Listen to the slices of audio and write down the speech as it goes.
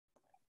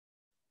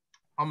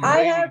I'm I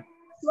ready. have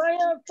my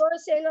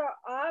personal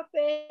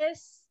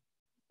office.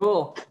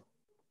 Cool.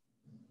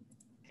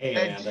 Hey,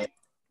 Hey, Amanda.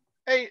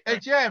 Hey,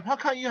 Jeff, how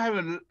come you have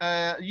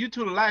a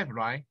YouTube live,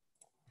 right?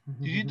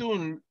 Did you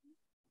do?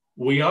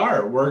 We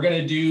are. We're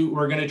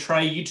gonna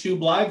try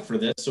YouTube Live for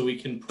this, so we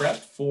can prep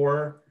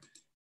for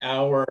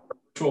our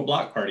virtual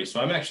block party. So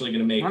I'm actually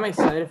gonna make. I'm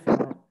excited for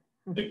that.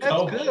 The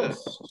That's good.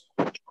 co-host.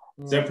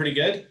 Is that pretty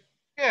good?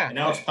 Yeah. And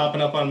now it's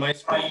popping up on my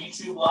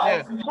YouTube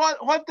Live. Yeah.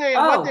 What day?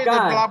 Oh, what day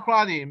God. the block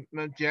party,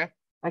 Jeff?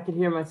 I can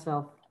hear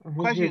myself.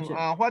 Question.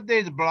 What day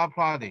is the block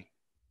party?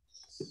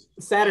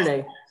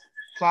 Saturday.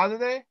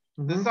 Saturday.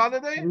 This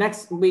Saturday?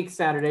 Next week,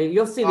 Saturday.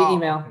 You'll see the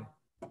email. Okay.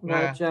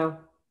 Right, Yeah. Joe?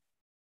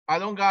 I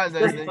don't got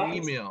the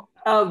email.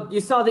 Oh, you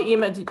saw the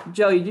email,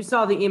 Joe. You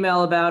saw the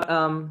email about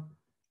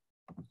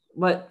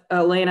what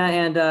Elena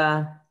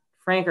and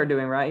Frank are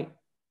doing, right?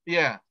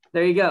 Yeah.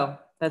 There you go.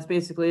 That's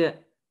basically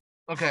it.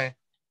 Okay.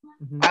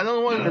 I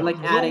don't want They're like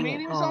Zoom adding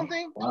meeting it. or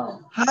something. Wow.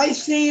 Hi,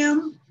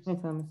 Sam. Hey,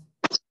 Thomas.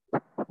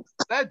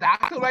 That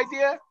doctor right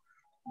there.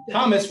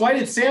 Thomas, why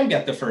did Sam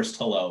get the first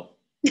hello?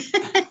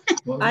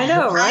 I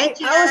know, right?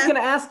 Hi, I was Jeff.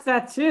 gonna ask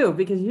that too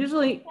because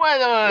usually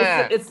Wait a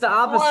minute. it's the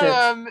opposite.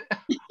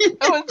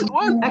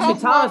 Actually,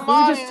 Thomas, we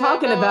were just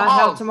talking about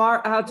how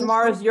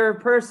tomorrow's your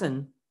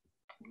person.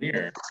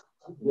 Weird.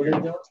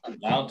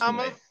 Loud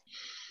tonight.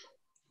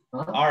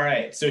 All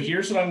right, so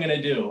here's what I'm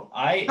gonna do.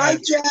 Hi,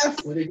 Jeff.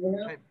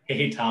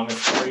 Hey,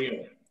 Thomas, how are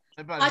you?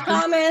 Hi,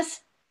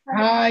 Thomas.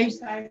 Hi.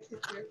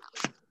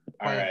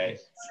 All right.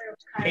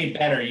 Hey,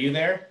 Ben, are you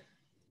there?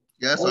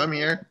 Yes, I'm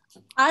here.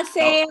 Hi,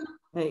 Sam.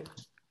 Hey.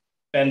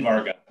 Ben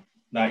Varga,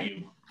 not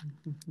you.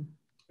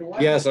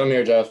 Yes, I'm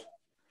here, Jeff.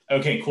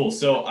 Okay, cool.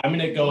 So I'm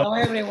gonna go Hello,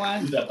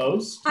 everyone. to the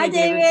host. Hi,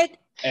 David.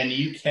 And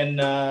you can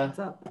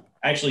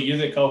actually you're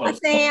the co-host.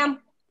 Hi, Sam.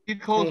 He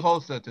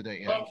co-hosted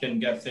today. Yeah. You can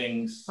get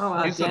things. Oh,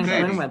 wow, Dan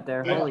Flynn went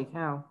there. Holy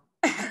cow.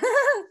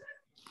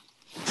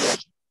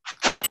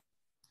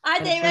 Hi,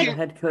 David. The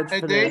head coach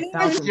for the Dave,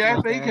 Falcons.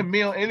 Jeff, went he there. can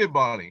mail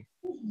anybody.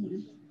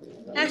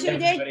 How's your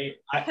day?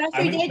 How's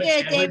your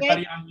day,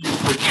 David?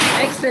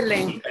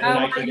 Excellent.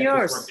 How are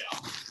yours?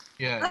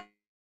 Yeah.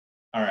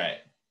 All right.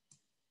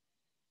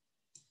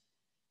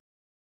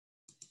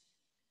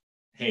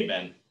 Hey,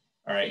 Ben.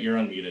 All right, you're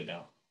unmuted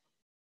now.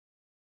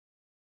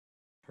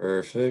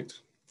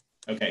 Perfect.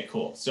 Okay,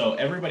 cool. So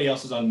everybody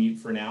else is on mute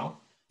for now.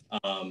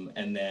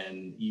 And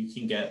then you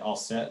can get all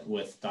set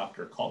with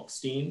Dr.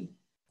 Kalkstein.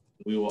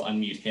 We will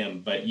unmute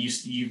him, but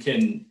you're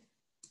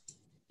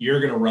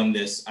going to run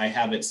this. I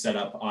have it set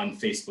up on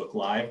Facebook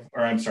Live,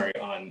 or I'm sorry,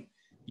 on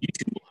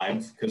YouTube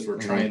Live, because we're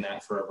trying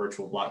that for a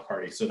virtual block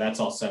party. So that's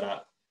all set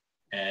up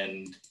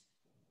and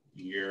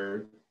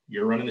you're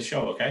running the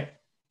show. Okay.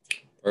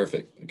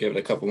 Perfect. I'll give it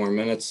a couple more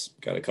minutes.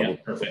 Got a couple. Yeah,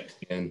 perfect.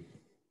 In.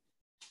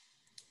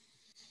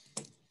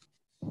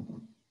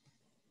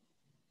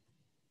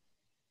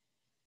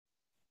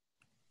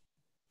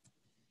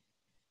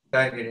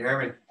 Hey, can you hear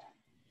me?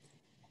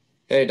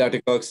 Hey, Dr.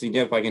 Kalkstein.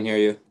 Yep, I can hear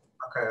you.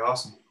 Okay,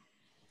 awesome.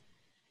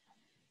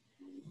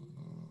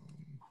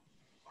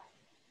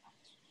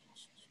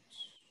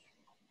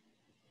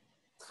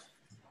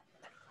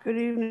 Good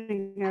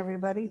evening,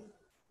 everybody.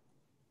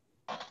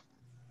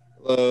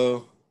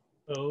 Hello.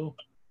 Hello.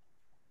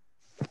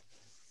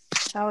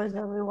 How is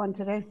everyone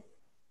today?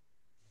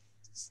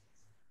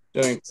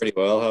 Doing pretty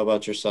well. How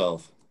about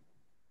yourself?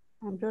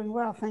 I'm doing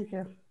well, thank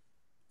you.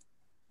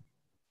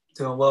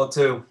 Doing well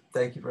too.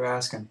 Thank you for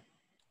asking.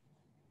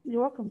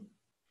 You're welcome.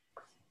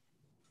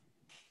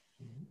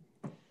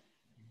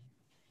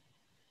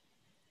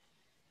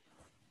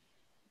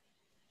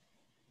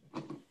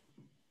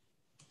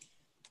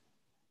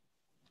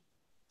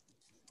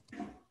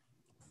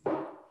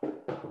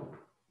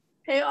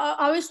 Hey,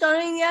 are we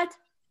starting yet?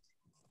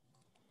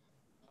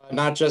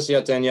 Not just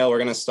yet, Danielle. We're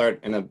going to start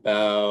in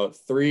about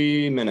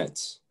 3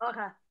 minutes.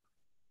 Okay.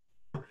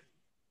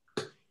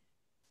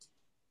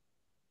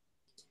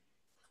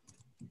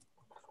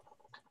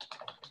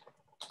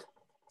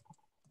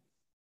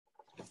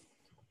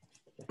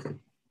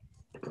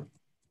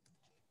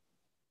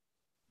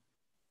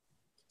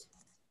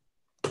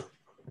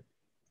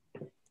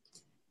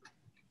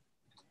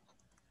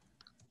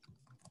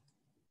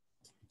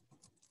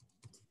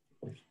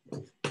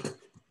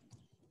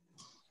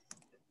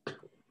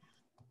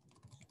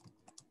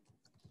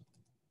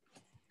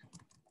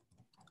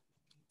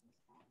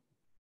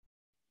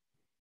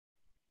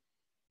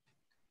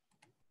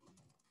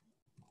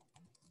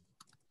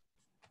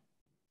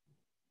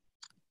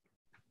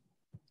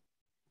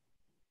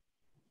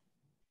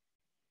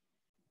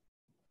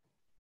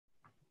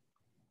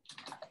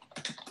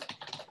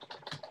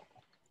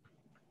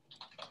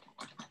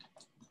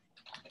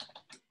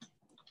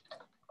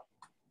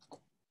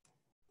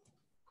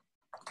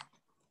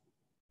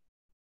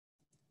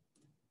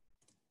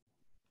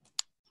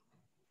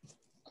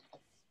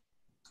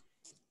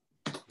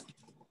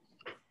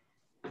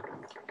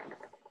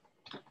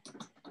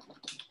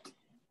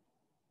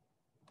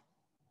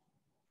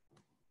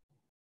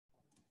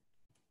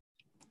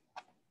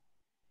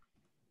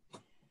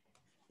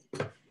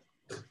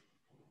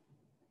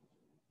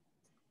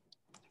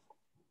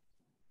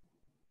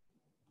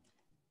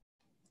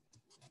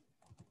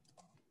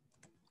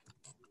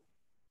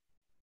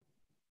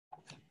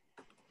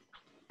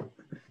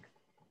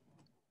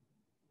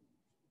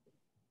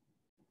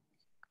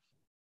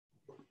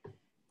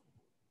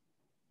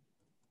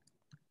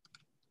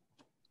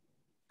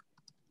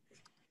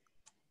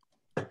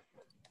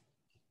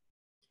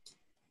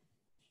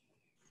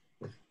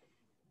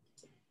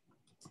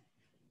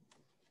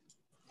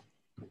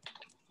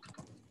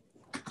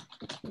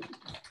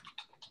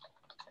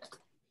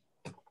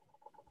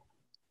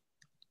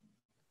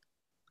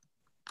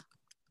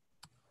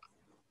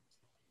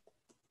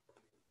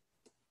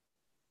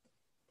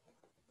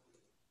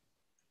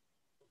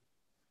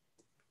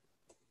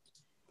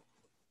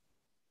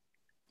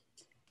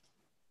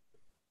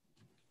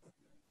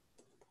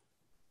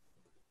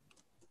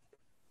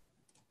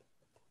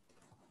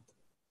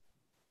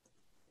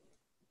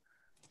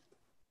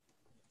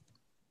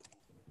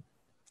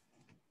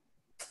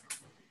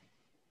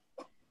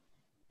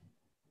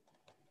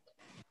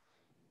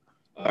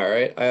 All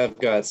right, I've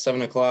got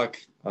 7 o'clock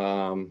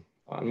on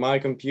my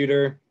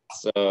computer.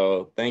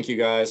 So thank you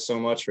guys so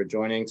much for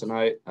joining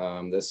tonight.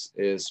 This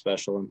is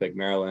Special Olympic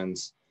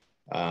Maryland's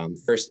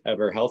first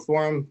ever health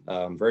forum,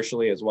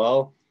 virtually as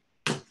well.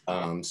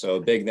 So a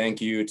big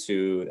thank you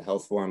to the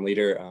health forum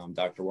leader,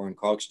 Dr. Warren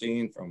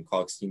Kalkstein from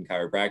Kalkstein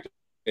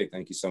Chiropractic.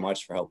 Thank you so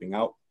much for helping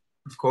out.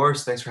 Of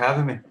course. Thanks for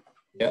having me.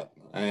 Yep.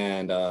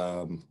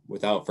 And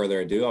without further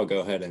ado, I'll go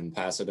ahead and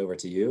pass it over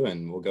to you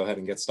and we'll go ahead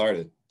and get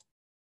started.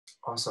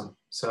 Awesome.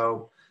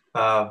 So,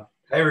 hey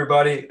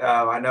everybody.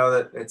 I know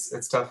that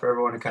it's tough for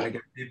everyone to kind of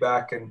get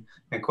feedback and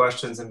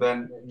questions. And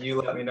Ben,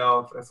 you let me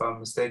know if I'm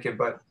mistaken,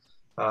 but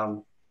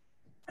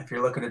if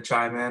you're looking to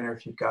chime in or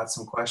if you've got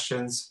some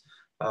questions,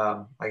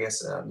 I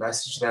guess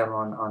message them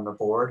on the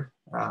board.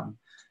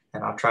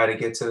 And I'll try to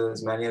get to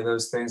as many of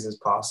those things as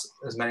possible,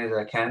 as many as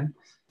I can.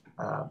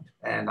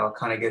 And I'll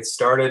kind of get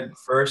started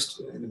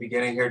first in the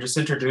beginning here, just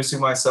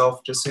introducing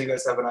myself, just so you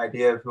guys have an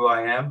idea of who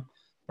I am.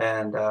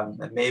 And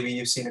maybe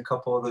you've seen a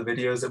couple of the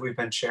videos that we've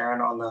been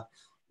sharing on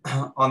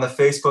the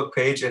Facebook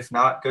page. If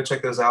not, go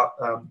check those out.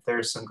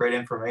 There's some great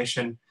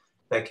information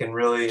that can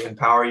really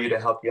empower you to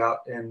help you out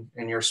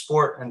in your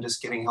sport and just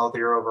getting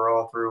healthier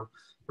overall through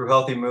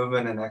healthy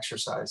movement and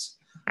exercise.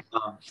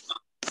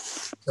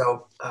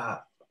 So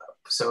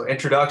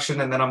introduction,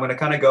 and then I'm going to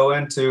kind of go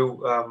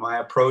into my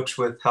approach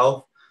with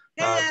health.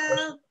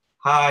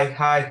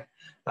 Hi.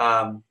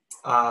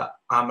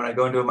 I'm going to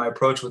go into my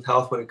approach with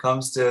health when it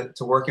comes to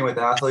working with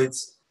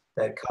athletes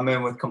that come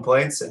in with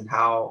complaints, and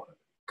how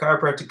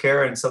chiropractic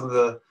care and some of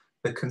the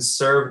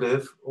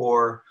conservative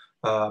or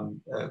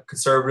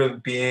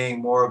conservative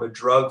being more of a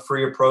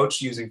drug-free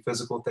approach using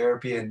physical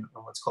therapy and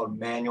what's called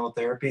manual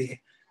therapy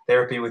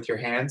with your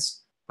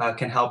hands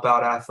can help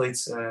out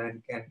athletes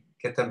and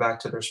get them back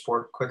to their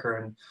sport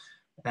quicker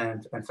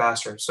and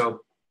faster.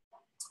 So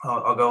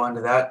I'll go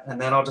into that,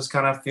 and then I'll just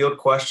kind of field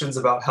questions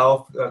about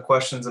health,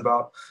 questions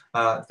about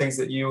things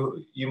that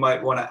you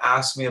might want to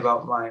ask me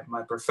about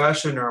my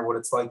profession or what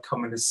it's like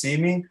coming to see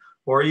me,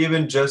 or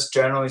even just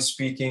generally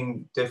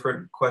speaking,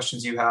 different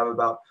questions you have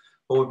about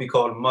what would be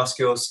called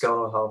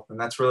musculoskeletal health. And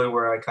that's really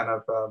where I kind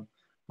of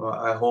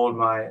I hold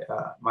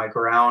my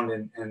ground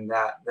in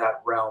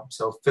that realm.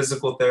 So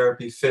physical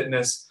therapy,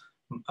 fitness,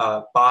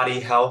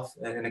 body health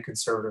in a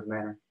conservative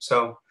manner.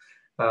 So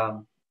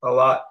a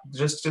lot,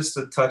 just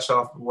to touch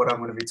off what I'm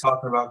going to be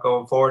talking about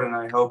going forward. And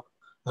I hope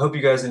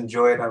you guys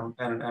enjoy it.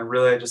 And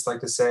really, I just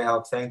like to say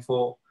how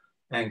thankful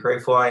and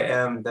grateful I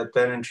am that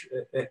Ben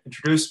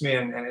introduced me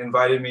and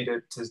invited me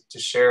to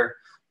share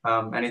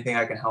anything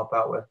I can help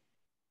out with.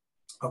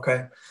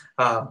 Okay.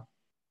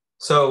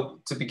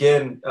 So to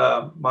begin,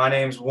 my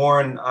name's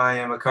Warren. I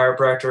am a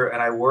chiropractor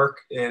and I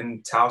work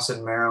in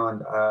Towson,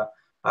 Maryland.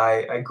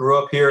 I grew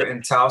up here in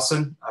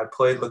Towson. I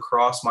played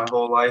lacrosse my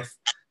whole life.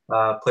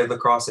 Played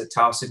lacrosse at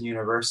Towson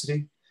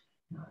University,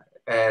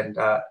 and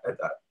I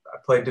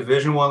played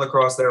Division I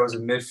lacrosse there. I was a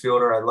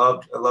midfielder. I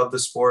loved the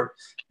sport,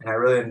 and I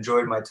really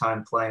enjoyed my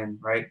time playing.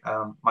 Right,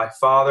 my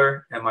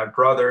father and my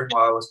brother,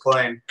 while I was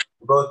playing,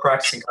 were both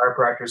practicing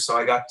chiropractors, so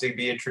I got to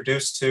be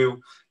introduced to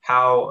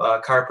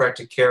how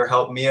chiropractic care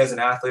helped me as an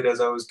athlete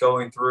as I was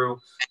going through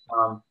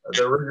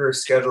the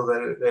rigorous schedule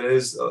that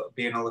is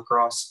being a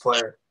lacrosse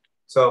player.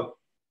 So.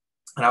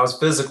 And I was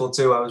physical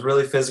too. I was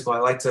really physical. I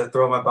like to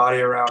throw my body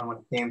around when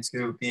it came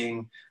to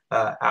being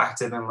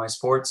active in my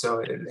sport. So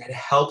it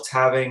helped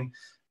having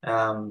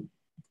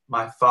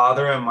my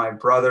father and my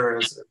brother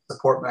as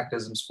support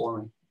mechanisms for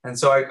me. And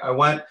so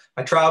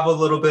I traveled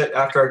a little bit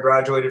after I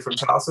graduated from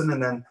Towson,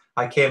 and then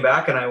I came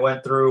back and I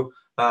went through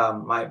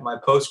my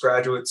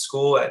postgraduate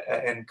school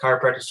and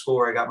chiropractic school,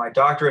 where I got my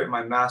doctorate and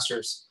my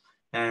master's.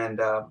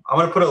 And I'm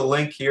going to put a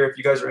link here if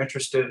you guys are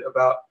interested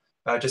about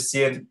just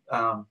seeing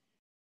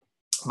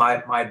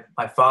my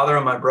father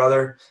and my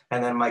brother,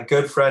 and then my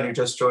good friend who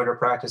just joined our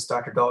practice,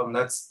 Dr. Dalton.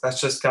 That's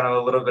just kind of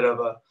a little bit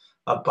of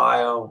a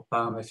bio,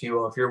 if you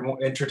will. If you're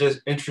more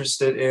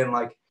interested in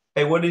like,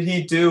 hey, what did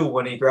he do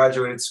when he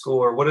graduated school,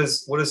 or what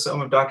is some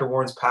of Dr.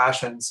 Warren's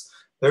passions?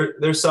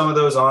 There's some of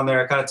those on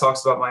there. It kind of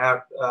talks about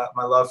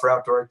my love for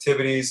outdoor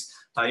activities.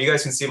 You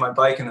guys can see my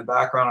bike in the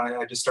background.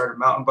 I just started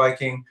mountain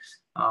biking.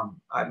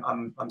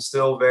 I'm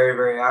still very,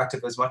 very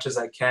active as much as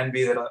I can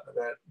be, that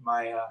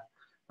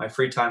my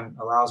free time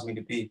allows me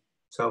to be.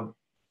 So,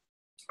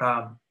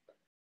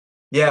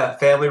 yeah,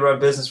 family-run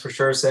business for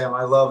sure, Sam.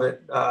 I love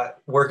it.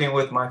 Working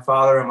with my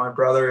father and my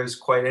brother is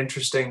quite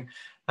interesting.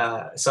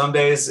 Some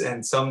days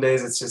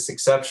it's just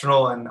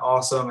exceptional and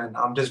awesome, and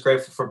I'm just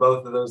grateful for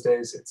both of those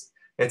days.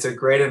 It's a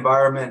great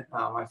environment.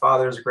 My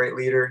father is a great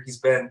leader. He's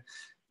been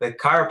the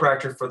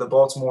chiropractor for the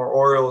Baltimore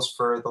Orioles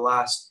for the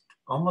last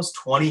almost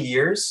 20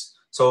 years,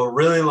 so a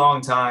really long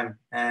time.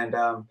 And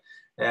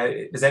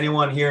does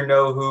anyone here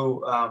know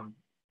who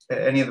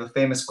any of the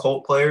famous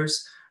Colt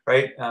players,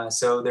 right?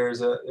 So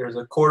there's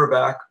a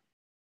quarterback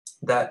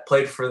that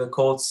played for the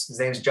Colts. His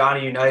name's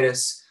Johnny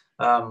Unitas.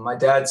 My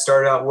dad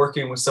started out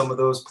working with some of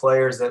those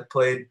players that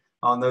played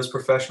on those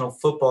professional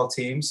football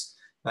teams.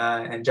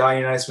 And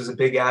Johnny Unitas was a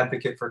big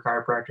advocate for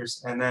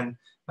chiropractors. And then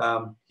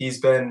he's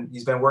been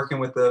working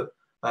with the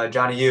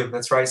Johnny U.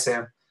 That's right,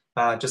 Sam.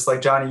 Just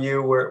like Johnny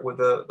U, where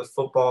the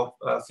football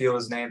field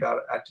is named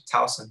out at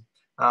Towson.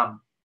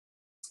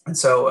 And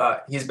so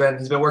he's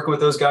been working with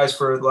those guys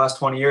for the last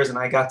 20 years, and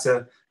I've had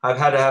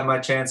to have my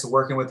chance of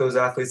working with those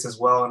athletes as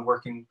well, and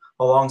working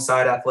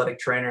alongside athletic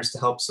trainers to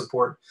help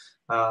support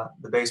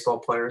the baseball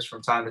players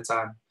from time to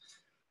time.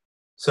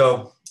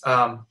 So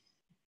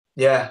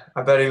yeah,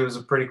 I bet it was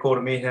pretty cool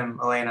to meet him,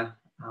 Elena.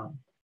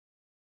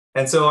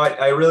 And so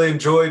I really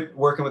enjoyed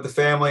working with the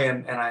family,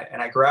 and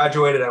I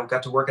graduated. I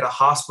got to work at a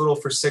hospital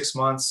for 6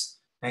 months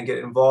and get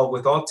involved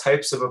with all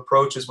types of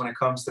approaches when it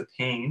comes to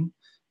pain.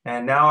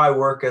 And now I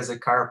work as a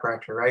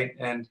chiropractor, right?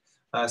 And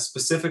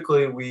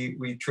specifically,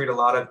 we treat a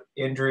lot of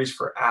injuries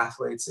for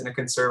athletes in a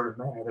conservative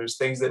manner. There's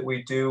things that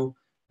we do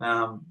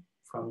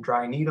from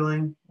dry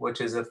needling,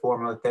 which is a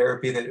form of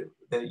therapy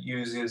that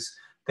uses,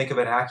 think of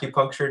an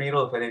acupuncture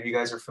needle. If any of you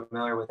guys are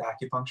familiar with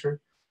acupuncture,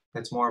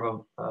 it's more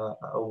of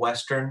a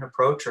Western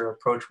approach, or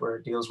approach where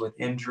it deals with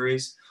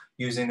injuries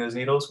using those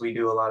needles. We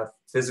do a lot of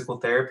physical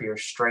therapy or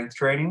strength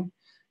training,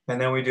 and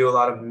then we do a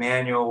lot of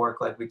manual work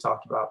like we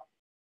talked about.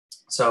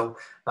 So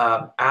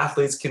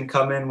athletes can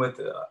come in with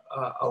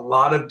a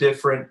lot of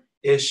different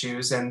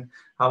issues, and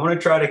I want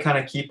to try to kind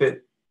of keep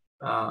it.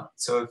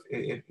 So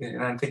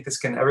and I think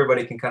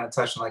everybody can kind of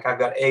touch on, like, I've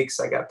got aches,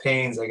 I got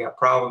pains, I got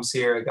problems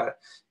here, I got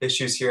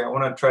issues here. I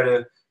want to try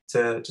to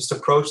just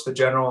approach the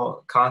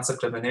general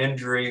concept of an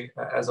injury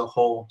as a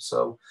whole.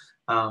 So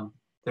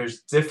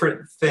there's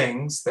different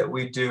things that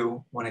we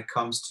do when it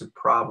comes to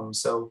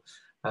problems. So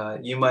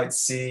you might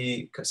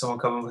see someone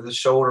coming with a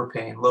shoulder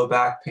pain, low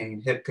back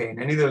pain, hip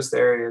pain, any of those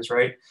areas,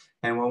 right?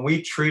 And when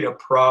we treat a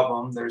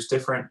problem, there's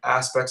different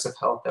aspects of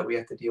health that we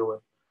have to deal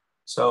with.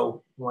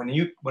 So when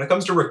it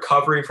comes to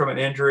recovery from an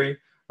injury,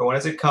 or when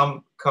does it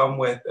come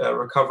with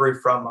recovery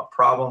from a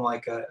problem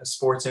like a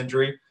sports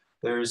injury,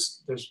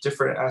 there's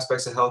different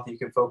aspects of health you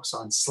can focus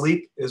on.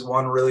 Sleep is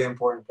one really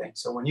important thing.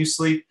 So when you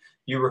sleep,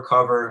 you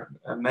recover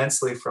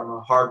immensely from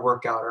a hard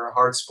workout or a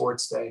hard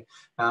sports day.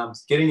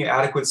 Getting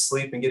adequate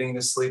sleep and getting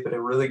to sleep at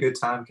a really good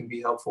time can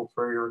be helpful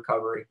for your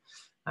recovery.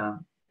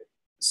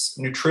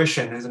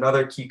 Nutrition is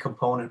another key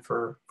component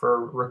for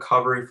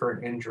recovery for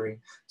an injury.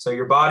 So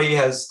your body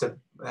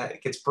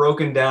it gets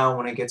broken down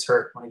when it gets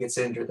hurt, when it gets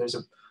injured.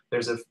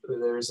 There's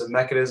a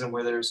mechanism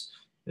where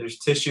there's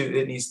tissue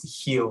that needs to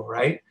heal,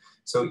 right?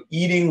 So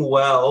eating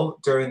well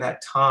during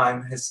that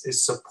time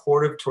is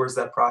supportive towards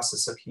that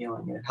process of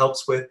healing. It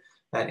helps with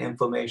that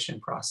inflammation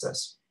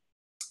process.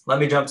 Let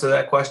me jump to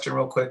that question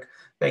real quick.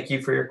 Thank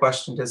you for your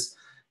question. Does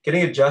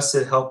getting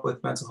adjusted help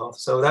with mental health?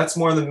 So that's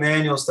more of the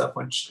manual stuff.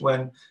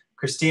 When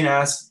Christine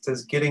asked,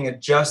 does getting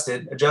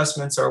adjusted,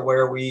 adjustments are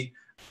where we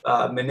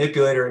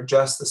manipulate or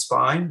adjust the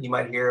spine. You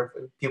might hear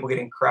of people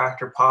getting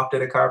cracked or popped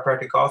at a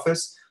chiropractic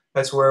office.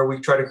 That's where we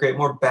try to create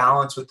more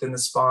balance within the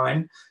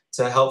spine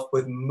to help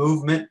with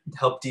movement,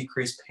 help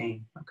decrease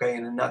pain. Okay,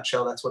 in a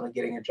nutshell, that's what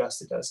getting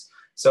adjusted does.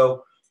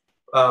 So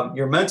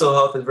your mental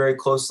health is very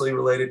closely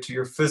related to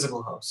your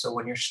physical health. So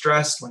when you're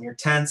stressed, when you're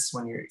tense,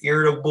 when you're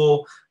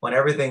irritable, when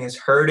everything is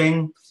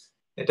hurting,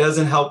 it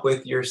doesn't help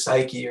with your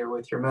psyche or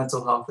with your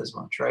mental health as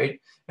much, right?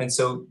 And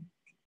so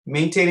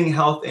maintaining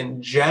health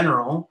in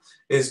general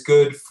is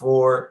good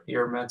for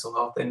your mental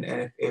health.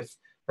 And if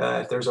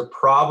there's a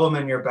problem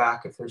in your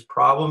back, if there's a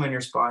problem in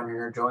your spine or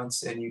your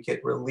joints, and you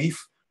get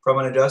relief from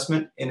an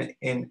adjustment,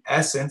 in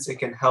essence, it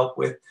can help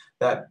with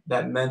that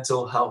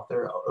mental health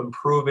or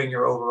improving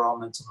your overall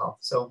mental health.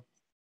 So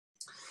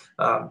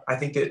I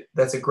think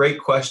that's a great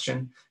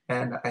question.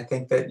 And I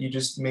think that you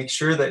just make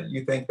sure that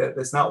you think that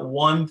there's not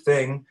one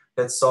thing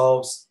that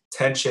solves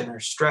tension or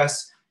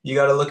stress. You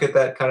got to look at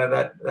that kind of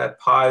that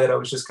pie that I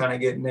was just kind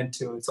of getting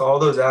into. It's all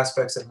those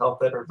aspects of health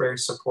that are very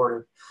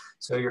supportive.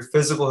 So your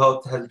physical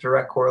health has a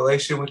direct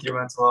correlation with your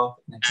mental health.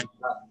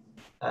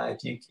 And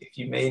if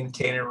you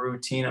maintain a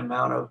routine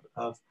amount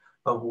of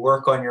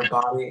work on your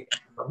body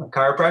from a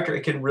chiropractor,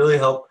 it can really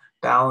help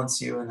balance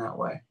you in that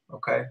way.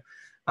 Okay.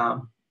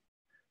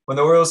 When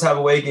the Orioles have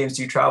away games,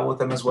 do you travel with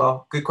them as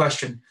well? Good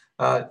question.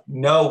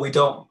 No, we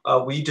don't.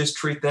 We just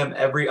treat them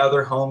every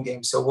other home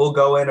game. So we'll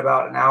go in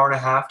about an hour and a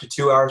half to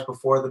 2 hours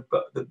before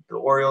the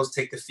Orioles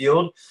take the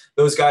field.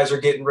 Those guys are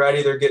getting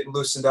ready. They're getting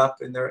loosened up,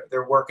 and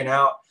they're working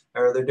out,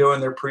 or they're doing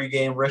their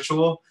pregame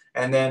ritual.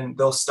 And then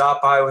they'll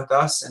stop by with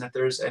us. And if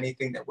there's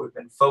anything that we've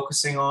been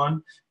focusing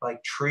on,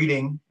 like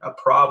treating a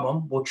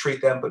problem, we'll treat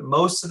them. But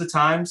most of the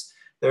times,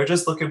 they're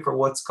just looking for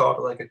what's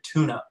called like a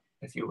tune-up,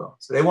 if you will.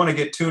 So they want to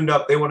get tuned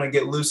up. They want to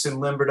get loose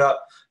and limbered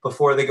up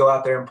before they go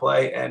out there and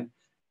play. And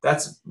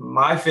that's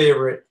my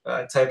favorite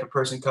type of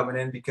person coming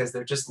in, because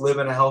they're just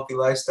living a healthy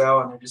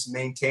lifestyle and they're just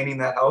maintaining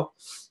that health.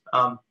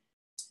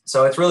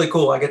 So it's really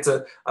cool.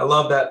 I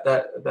love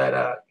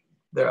that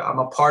I'm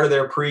a part of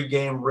their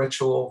pregame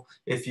ritual,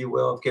 if you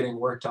will, of getting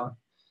worked on.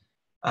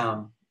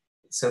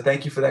 So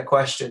thank you for that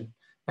question.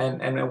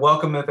 And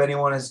welcome if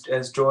anyone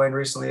has joined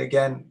recently.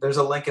 Again, there's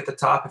a link at the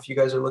top if you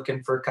guys are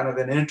looking for kind of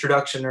an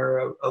introduction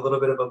or a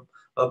little bit of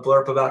a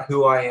blurb about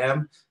who I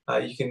am.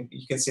 You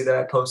can see that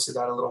I posted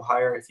that a little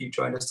higher if you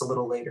joined us a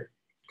little later.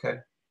 Okay.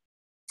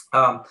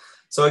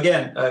 So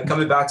again,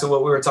 coming back to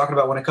what we were talking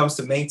about when it comes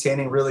to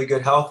maintaining really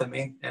good health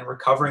and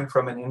recovering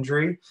from an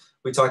injury,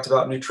 we talked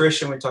about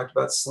nutrition, we talked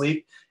about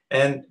sleep,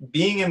 and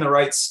being in the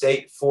right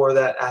state for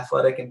that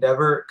athletic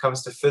endeavor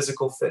comes to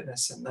physical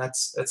fitness. And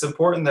it's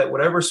important that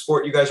whatever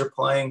sport you guys are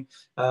playing,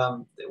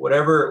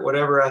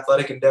 whatever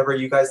athletic endeavor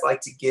you guys like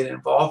to get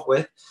involved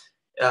with,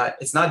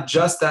 it's not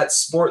just that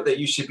sport that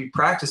you should be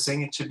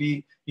practicing.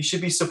 You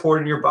should be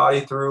supporting your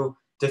body through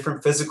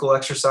different physical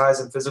exercise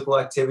and physical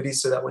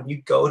activities so that when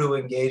you go to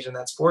engage in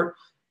that sport,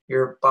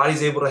 your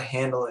body's able to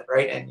handle it,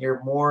 right? And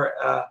you're more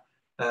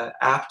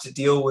apt to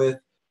deal with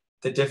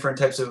the different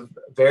types of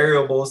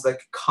variables that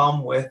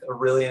come with a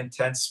really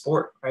intense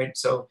sport, right?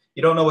 So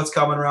you don't know what's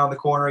coming around the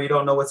corner. You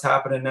don't know what's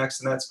happening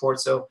next in that sport.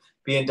 So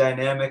being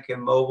dynamic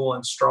and mobile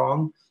and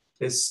strong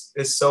is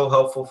so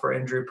helpful for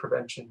injury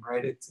prevention,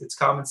 right? It's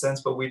common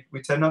sense, but we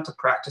tend not to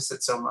practice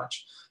it so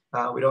much.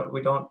 We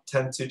don't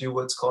tend to do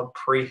what's called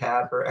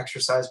prehab or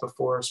exercise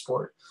before a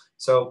sport.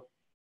 So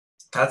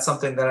that's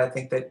something that I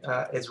think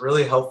that is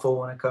really helpful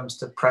when it comes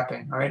to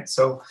prepping, right?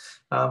 So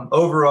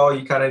overall,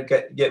 you kind of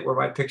get where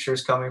my picture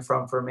is coming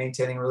from for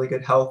maintaining really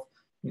good health,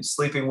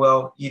 sleeping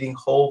well, eating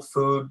whole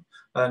food,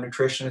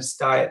 nutritionist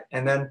diet,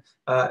 and then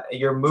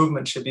your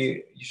movement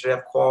you should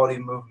have quality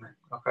movement,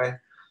 okay?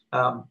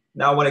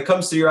 Now, when it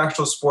comes to your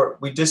actual sport,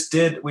 we just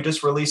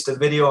released a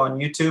video on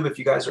YouTube. If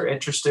you guys are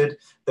interested,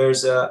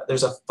 there's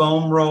a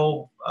foam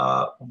roll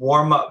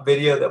warm-up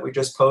video that we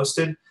just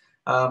posted.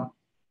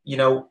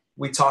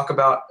 We talk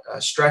about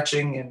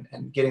stretching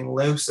and getting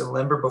loose and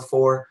limber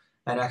before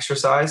an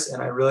exercise,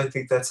 and I really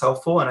think that's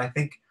helpful. And I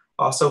think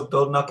also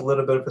building up a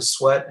little bit of a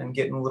sweat and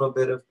getting a little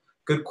bit of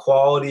good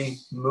quality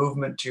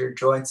movement to your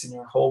joints and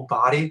your whole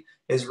body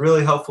is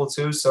really helpful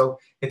too. So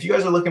if you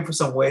guys are looking for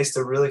some ways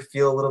to really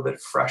feel a little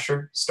bit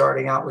fresher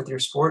starting out with your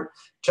sport,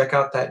 check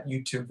out that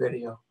YouTube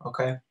video,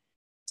 okay?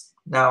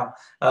 Now,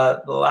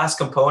 the last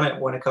component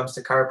when it comes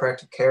to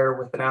chiropractic care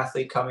with an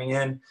athlete coming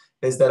in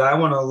is that I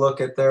want to look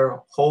at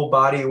their whole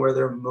body where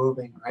they're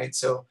moving, right?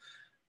 So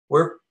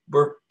we're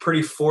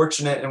pretty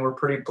fortunate and we're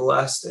pretty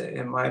blessed,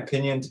 in my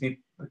opinion,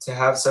 to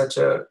have such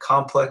a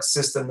complex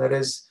system that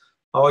is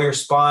all your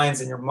spines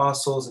and your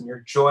muscles and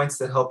your joints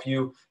that help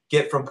you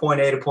get from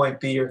point A to point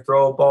B or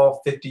throw a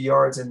ball 50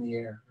 yards in the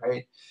air,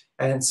 right?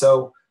 And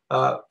so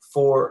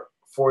for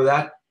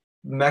that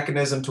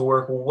mechanism to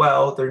work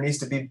well, there needs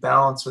to be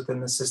balance within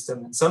the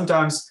system. And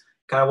sometimes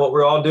kind of what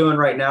we're all doing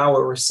right now,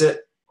 where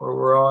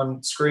we're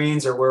on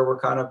screens or where we're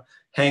kind of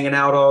hanging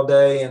out all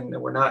day and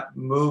we're not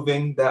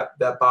moving that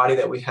body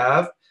that we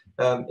have,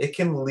 it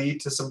can lead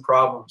to some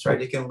problems,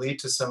 right? It can lead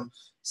to some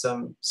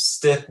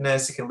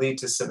stiffness, it can lead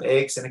to some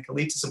aches, and it can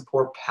lead to some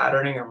poor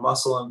patterning or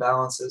muscle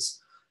imbalances.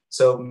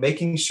 So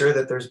making sure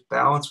that there's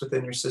balance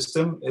within your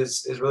system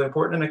is really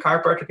important. And a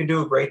chiropractor can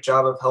do a great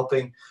job of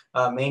helping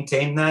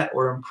maintain that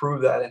or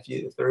improve that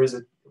if there is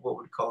what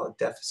we'd call a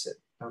deficit,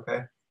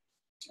 okay?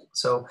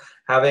 So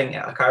having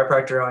a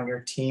chiropractor on your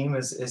team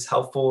is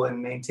helpful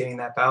in maintaining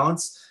that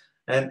balance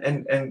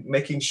and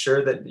making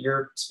sure that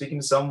you're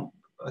speaking to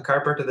a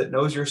chiropractor that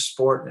knows your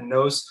sport and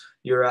knows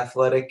your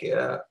athletic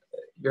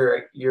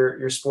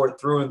your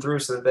sport through and through,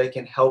 so that they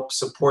can help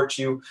support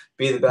you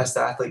be the best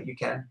athlete you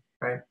can,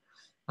 right?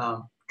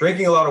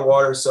 Drinking a lot of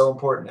water is so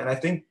important, and I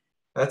think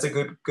that's a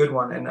good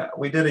one. And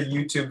we did a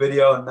YouTube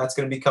video, and that's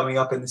going to be coming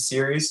up in the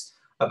series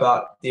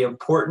about the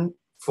importance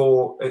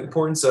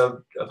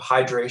of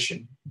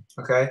hydration,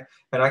 okay?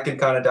 And I can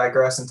kind of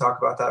digress and talk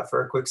about that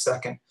for a quick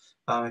second,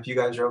 if you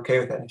guys are okay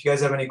with that. If you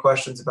guys have any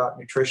questions about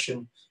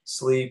nutrition,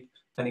 sleep,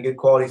 any good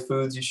quality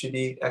foods you should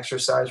eat,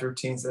 exercise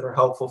routines that are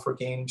helpful for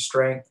gaining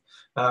strength,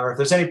 or if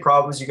there's any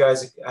problems you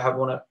guys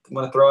want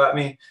to throw at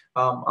me,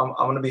 I'm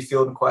going to be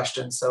fielding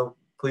questions. So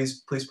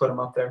please put them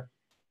up there.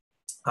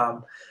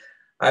 I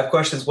have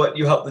questions. What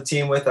you help the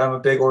team with? I'm a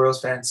big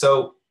Orioles fan.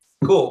 So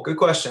cool, good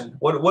question.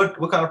 What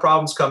kind of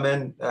problems come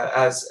in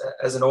as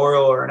an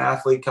Oriole or an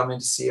athlete coming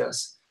to see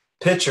us?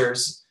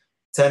 Pitchers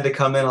tend to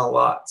come in a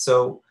lot.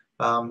 So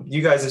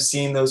you guys have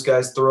seen those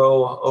guys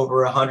throw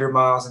over 100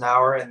 miles an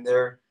hour, and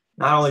they're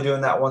not only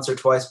doing that once or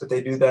twice, but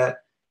they do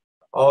that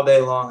all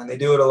day long, and they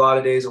do it a lot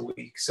of days a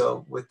week.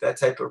 So with that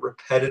type of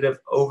repetitive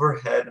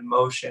overhead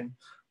motion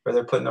where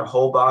they're putting their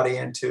whole body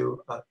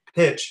into a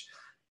pitch,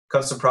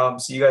 comes some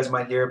problems. So you guys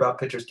might hear about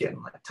pitchers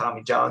getting like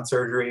Tommy John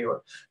surgery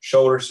or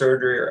shoulder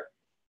surgery or,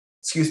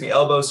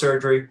 elbow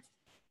surgery.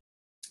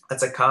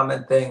 That's a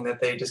common thing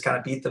that they just kind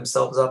of beat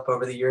themselves up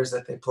over the years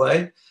that they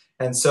play.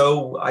 And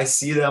so I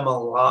see them a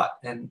lot,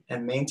 and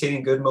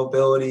maintaining good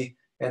mobility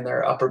in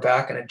their upper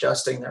back and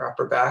adjusting their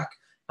upper back,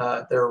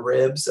 their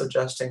ribs,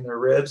 adjusting their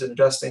ribs and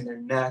adjusting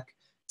their neck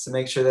to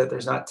make sure that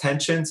there's not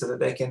tension, so that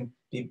they can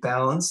be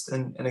balanced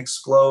and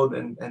explode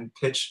and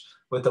pitch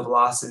with the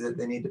velocity that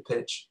they need to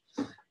pitch.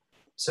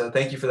 So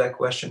thank you for that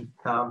question.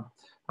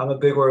 I'm a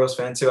big Orioles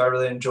fan too. I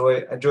really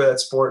enjoy that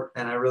sport,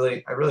 and I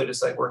really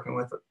just like working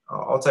with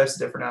all types of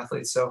different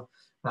athletes. So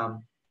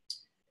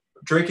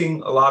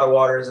drinking a lot of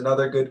water is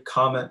another good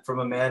comment from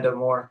Amanda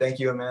Moore. Thank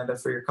you, Amanda,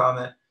 for your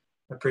comment.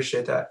 I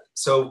appreciate that.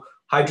 So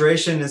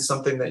hydration is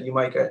something that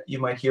you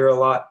might hear a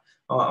lot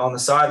on the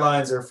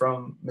sidelines, or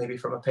maybe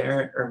from a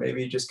parent, or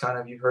maybe just kind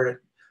of you've heard it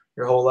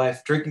your whole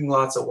life, drinking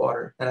lots of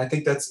water. And I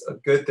think that's a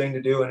good thing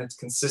to do, and it's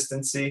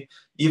consistency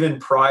even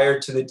prior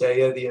to the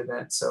day of the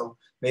event. So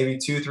maybe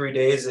 2-3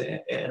 days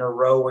in a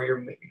row where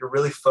you're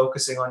really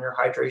focusing on your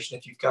hydration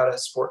if you've got a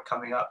sport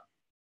coming up.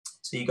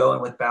 So you go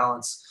in with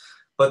balance.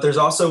 But there's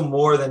also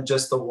more than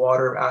just the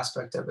water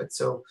aspect of it.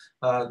 So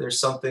there's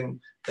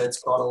something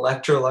that's called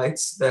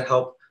electrolytes that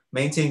help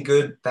maintain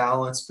good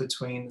balance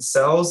between the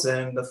cells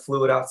and the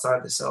fluid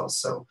outside the cells.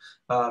 So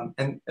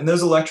and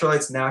those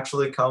electrolytes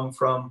naturally come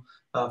from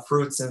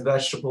fruits and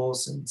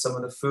vegetables and some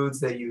of the foods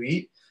that you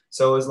eat.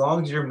 So as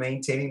long as you're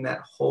maintaining that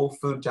whole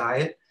food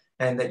diet,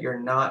 and that you're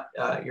not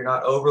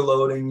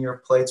overloading your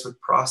plates with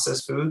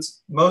processed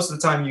foods, most of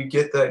the time you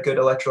get that good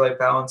electrolyte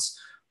balance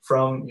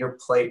from your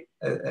plate.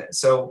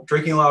 So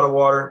drinking a lot of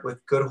water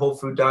with good whole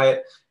food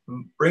diet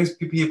brings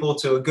people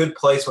to a good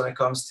place when it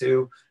comes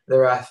to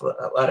their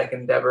athletic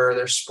endeavor,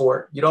 their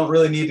sport. You don't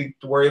really need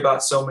to worry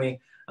about so many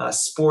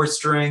sports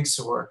drinks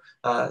or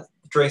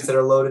drinks that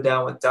are loaded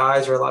down with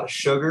dyes or a lot of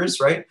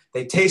sugars, right?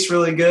 They taste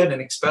really good, and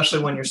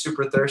especially when you're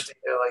super thirsty,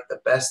 they're like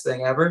the best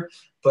thing ever.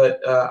 But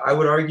I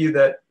would argue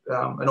that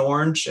an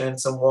orange and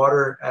some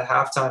water at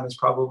halftime is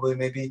probably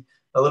maybe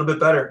a little bit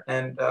better.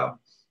 And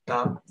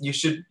you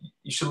should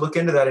look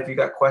into that if you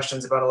got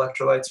questions about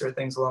electrolytes or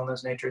things along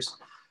those natures.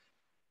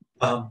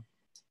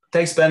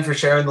 Thanks, Ben, for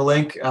sharing the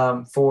link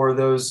for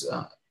those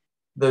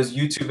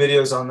YouTube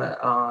videos on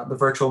the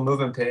virtual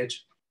movement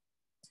page.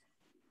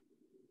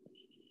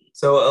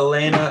 So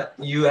Elena,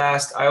 you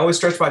asked, I always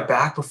stretch my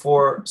back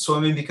before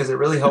swimming because it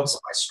really helps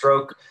my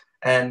stroke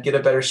and get a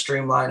better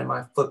streamline in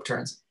my flip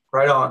turns.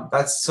 Right on.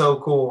 That's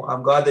so cool.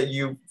 I'm glad that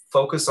you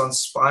focus on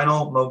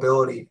spinal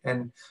mobility.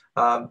 And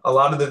a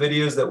lot of the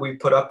videos that we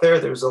put up there,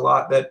 there's a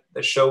lot that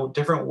show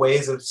different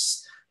ways of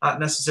not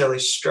necessarily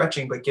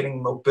stretching, but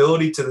getting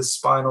mobility to the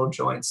spinal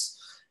joints.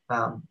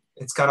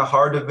 It's kind of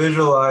hard to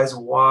visualize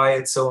why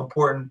it's so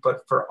important,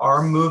 but for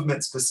arm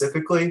movement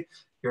specifically,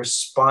 your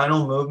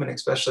spinal movement,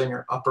 especially in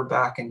your upper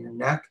back and your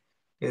neck,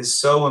 is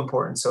so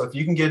important. So if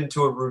you can get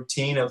into a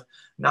routine of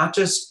not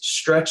just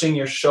stretching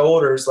your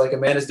shoulders like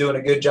Amanda's doing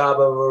a good job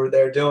of over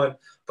there doing,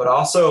 but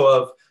also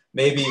of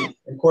maybe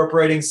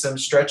incorporating some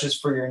stretches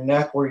for your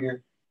neck where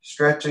you're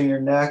stretching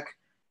your neck,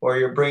 or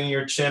you're bringing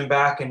your chin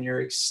back and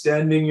you're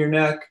extending your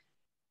neck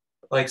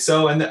like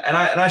so. And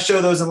I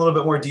show those in a little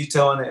bit more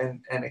detail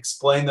and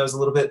explain those a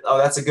little bit. Oh,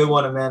 that's a good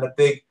one, Amanda.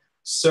 Big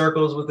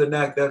circles with the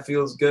neck. That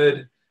feels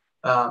good.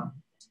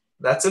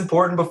 That's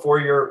important before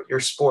your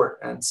sport.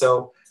 And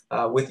so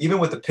even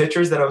with the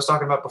pitchers that I was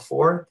talking about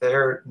before,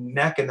 their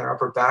neck and their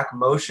upper back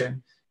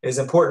motion is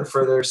important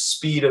for their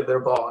speed of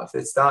their ball.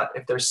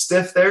 If they're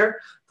stiff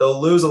there,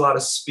 they'll lose a lot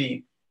of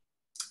speed.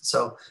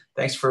 So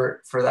thanks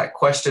for that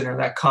question or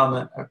that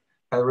comment.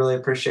 I really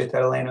appreciate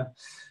that, Elena.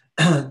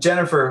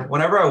 Jennifer,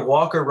 whenever I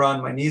walk or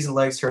run, my knees and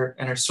legs hurt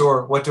and are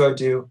sore. What do I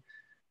do?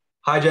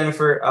 Hi,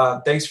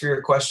 Jennifer. Thanks for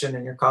your question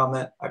and your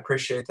comment. I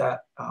appreciate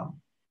that.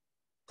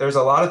 There's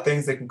a lot of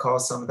things that can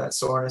cause some of that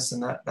soreness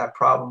and that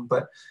problem,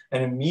 but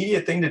an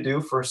immediate thing to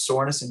do for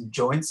soreness in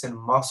joints and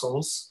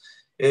muscles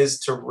is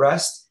to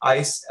rest,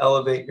 ice,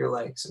 elevate your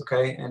legs,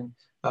 okay? And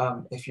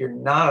if you're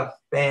not a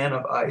fan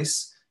of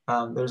ice,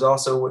 there's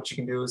also what you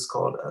can do is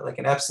called like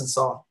an Epsom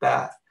salt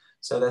bath.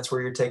 So that's where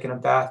you're taking a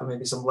bath with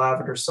maybe some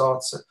lavender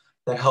salts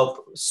that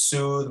help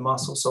soothe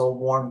muscles, so a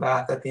warm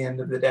bath at the end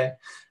of the day.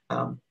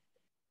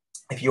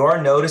 If you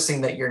are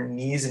noticing that your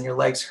knees and your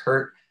legs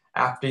hurt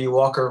after you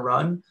walk or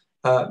run,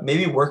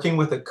 maybe working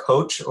with a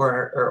coach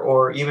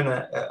or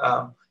even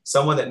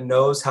someone that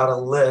knows how to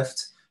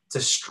lift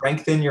to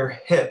strengthen your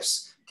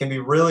hips can be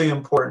really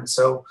important.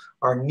 So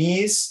our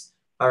knees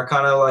are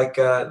kind of like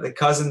the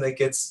cousin that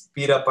gets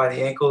beat up by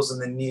the ankles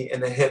and the knee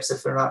and the hips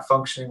if they're not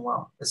functioning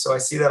well. And so I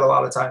see that a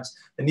lot of times.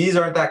 The knees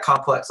aren't that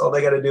complex. All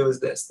they got to do is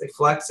this. They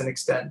flex and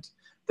extend.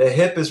 The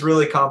hip is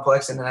really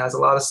complex and it has a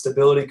lot of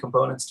stability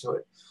components to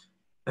it.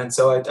 And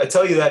so I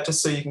tell you that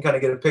just so you can kind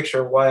of get a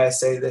picture of why I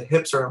say the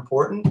hips are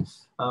important.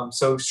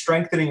 So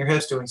strengthening your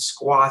hips, doing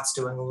squats,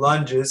 doing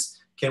lunges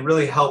can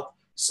really help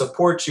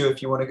support you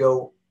if you want to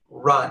go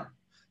run.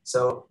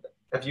 So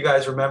if you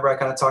guys remember, I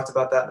kind of talked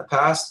about that in the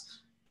past.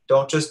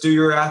 Don't just do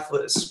your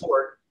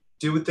sport.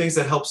 Do things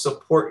that help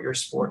support your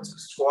sports.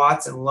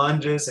 Squats and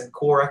lunges and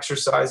core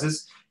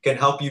exercises can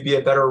help you be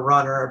a better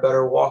runner, a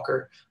better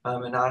walker,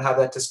 and not have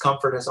that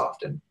discomfort as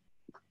often.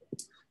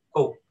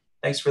 Oh,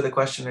 thanks for the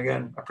question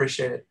again. I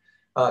appreciate it.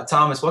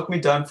 Thomas, what can be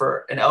done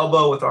for an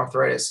elbow with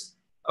arthritis?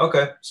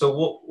 Okay,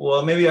 so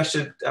well, maybe I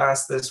should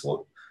ask this.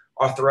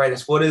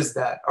 Arthritis, what is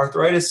that?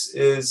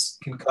 Arthritis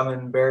can come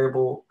in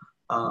variable,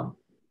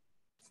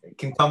 it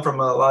can come from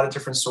a lot of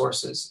different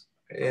sources.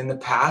 In the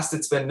past,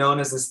 it's been known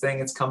as this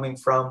thing. It's coming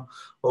from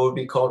what would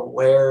be called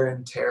wear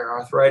and tear.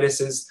 Arthritis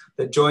is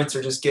the joints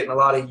are just getting a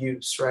lot of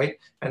use, right?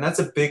 And that's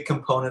a big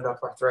component of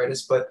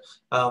arthritis. But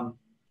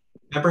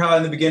remember how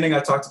in the beginning I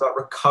talked about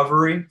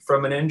recovery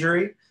from an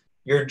injury?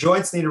 your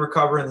joints need to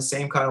recover in the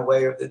same kind of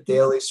way of the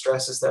daily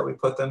stresses that we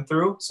put them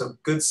through. So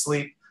good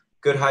sleep,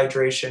 good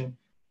hydration,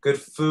 good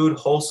food,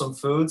 wholesome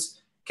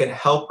foods can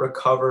help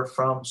recover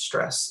from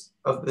stress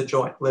of the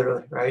joint,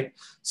 literally, right?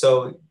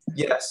 So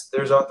yes,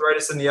 there's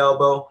arthritis in the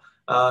elbow.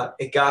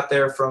 It got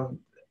there from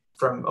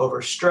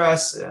over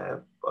stress,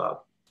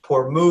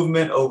 poor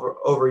movement,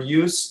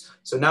 overuse.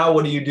 So now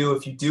what do you do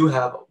if you do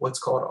have what's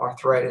called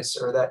arthritis,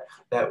 or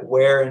that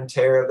wear and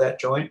tear of that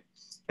joint?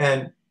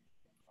 And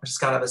which is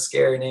kind of a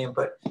scary name,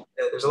 but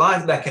there's a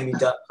lot that can be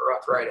done for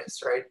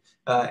arthritis, right?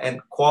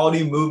 And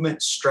quality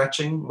movement,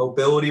 stretching,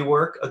 mobility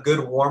work, a good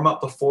warm up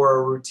before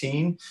a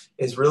routine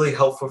is really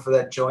helpful for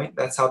that joint.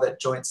 That's how that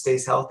joint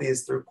stays healthy,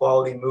 is through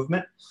quality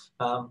movement.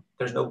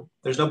 There's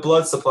no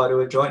blood supply to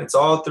a joint. It's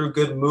all through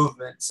good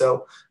movement.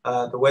 So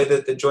the way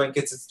that the joint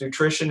gets its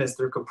nutrition is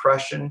through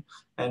compression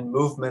and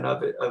movement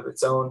of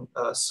its own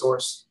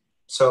source.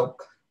 So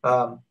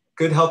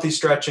good healthy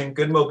stretching,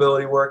 good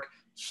mobility work.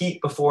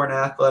 Heat before an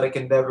athletic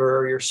endeavor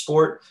or your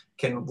sport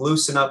can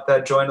loosen up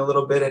that joint a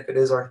little bit if it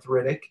is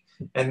arthritic,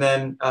 and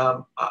then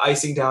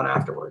icing down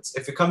afterwards.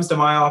 If it comes to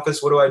my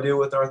office, what do I do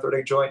with an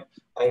arthritic joint?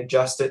 I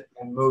adjust it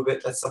and move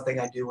it. That's something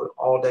I do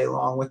all day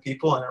long with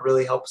people, and it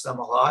really helps them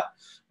a lot.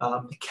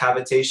 The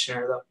cavitation,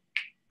 or the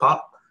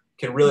pop,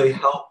 can really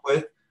help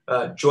with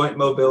joint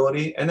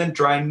mobility, and then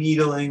dry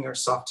needling or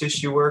soft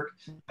tissue work,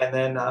 and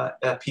then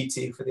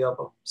PT for the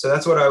elbow. So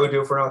that's what I would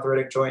do for an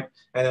arthritic joint.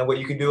 And then what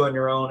you can do on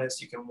your own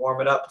is you can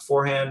warm it up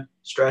beforehand,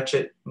 stretch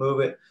it, move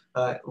it,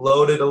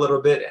 load it a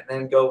little bit, and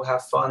then go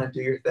have fun and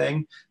do your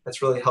thing.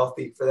 That's really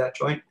healthy for that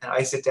joint. And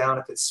ice it down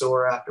if it's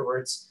sore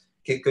afterwards.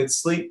 Get good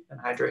sleep and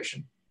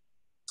hydration.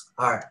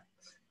 All right.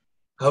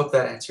 I hope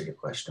that answered your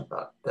question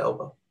about the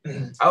elbow.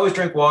 I always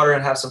drink water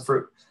and have some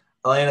fruit.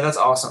 Elena, that's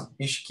awesome.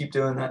 You should keep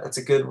doing that. That's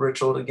a good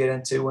ritual to get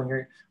into when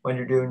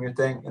you're doing your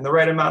thing. And the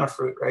right amount of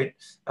fruit, right?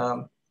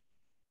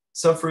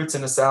 Some fruits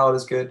in a salad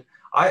is good.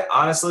 I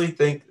honestly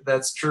think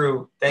that's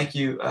true. Thank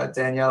you,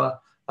 Daniela.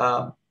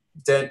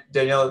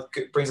 Daniela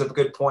brings up a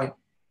good point.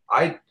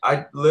 I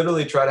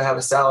literally try to have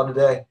a salad a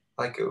day,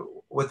 like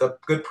with a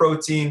good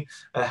protein,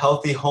 a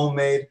healthy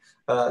homemade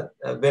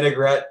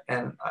vinaigrette.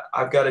 And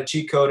I've got a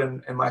cheat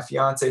code, and my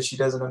fiance, she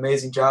does an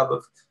amazing job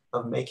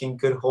of making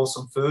good,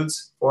 wholesome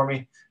foods for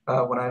me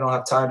when I don't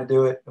have time to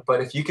do it.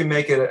 But if you can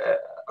make it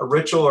a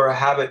ritual or a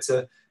habit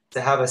to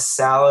have a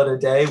salad a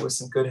day with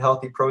some good,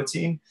 healthy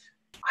protein,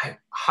 I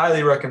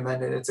highly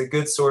recommend it. It's a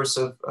good source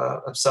of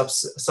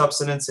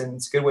substance, and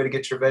it's a good way to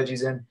get your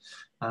veggies in,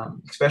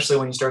 especially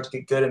when you start to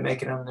get good at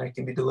making them. They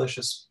can be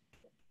delicious.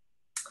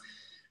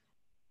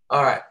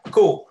 All right,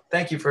 cool.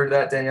 Thank you for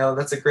that, Danielle.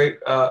 That's a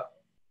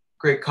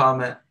great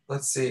comment.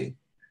 Let's see.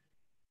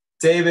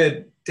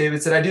 David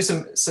said, I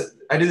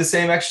do the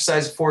same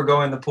exercise before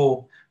going in the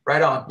pool.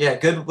 Right on. Yeah,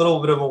 good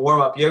little bit of a warm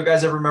up. You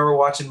guys ever remember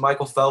watching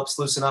Michael Phelps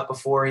loosen up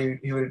before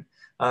he would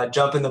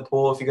jump in the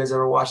pool? If you guys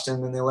ever watched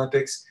him in the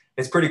Olympics,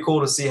 it's pretty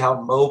cool to see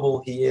how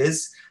mobile he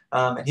is.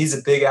 And he's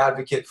a big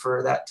advocate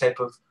for that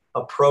type of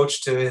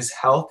approach to his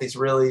health. He's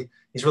really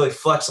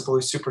flexible.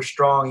 He's super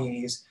strong.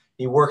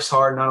 He works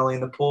hard, not only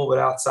in the pool, but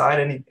outside,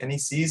 and he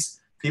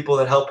sees people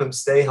that help him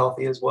stay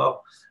healthy as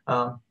well.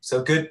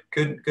 So good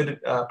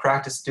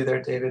practice to do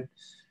there, David.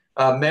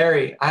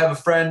 Mary, I have a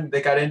friend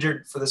that got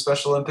injured for the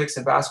Special Olympics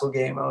and basketball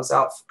game. I was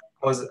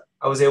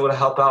able to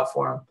help out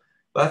for him.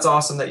 But that's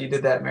awesome that you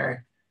did that, Mary.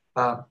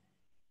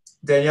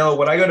 Danielle,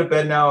 when I go to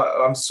bed now,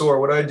 I'm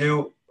sore. What do I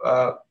do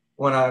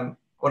when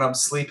I'm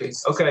sleeping?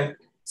 Okay,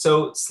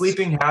 so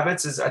sleeping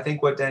habits is, I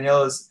think, what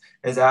Danielle is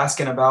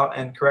asking about,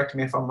 and correct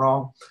me if I'm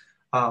wrong.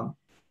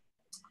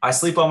 I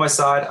sleep on my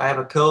side. I have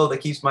a pillow that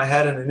keeps my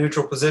head in a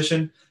neutral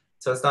position,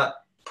 so it's not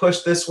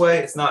pushed this way,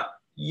 it's not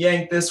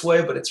yanked this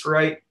way, but it's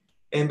right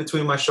in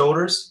between my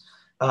shoulders.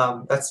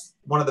 That's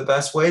one of the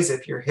best ways.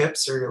 If your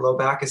hips or your low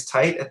back is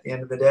tight at the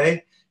end of the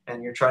day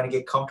and you're trying to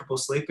get comfortable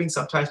sleeping,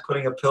 sometimes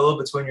putting a pillow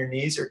between your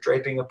knees or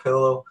draping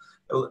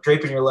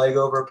your leg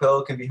over a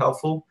pillow can be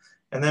helpful.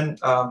 And then,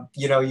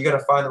 you got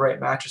to find the right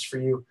mattress for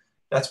you.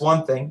 That's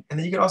one thing. And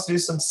then you can also do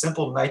some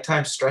simple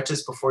nighttime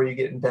stretches before you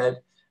get in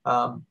bed.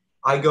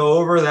 I go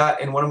over that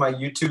in one of my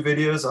YouTube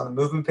videos on the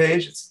movement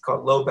page. It's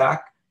called Low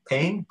Back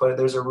Pain, but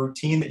there's a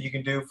routine that you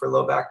can do for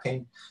low back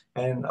pain.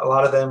 And a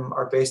lot of them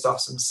are based off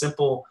some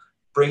simple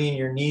bringing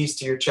your knees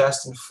to your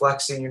chest and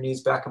flexing your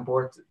knees back and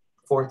forth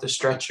to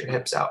stretch your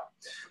hips out.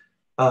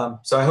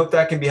 So I hope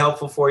that can be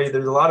helpful for you.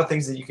 There's a lot of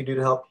things that you can do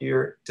to help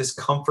your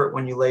discomfort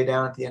when you lay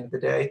down at the end of the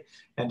day.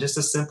 And just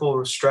a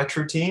simple stretch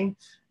routine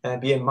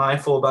and being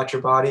mindful about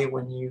your body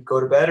when you go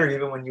to bed or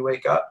even when you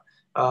wake up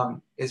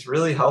is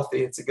really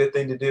healthy. It's a good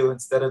thing to do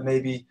instead of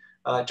maybe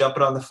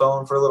jumping on the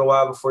phone for a little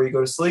while before you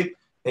go to sleep.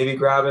 Maybe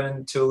grabbing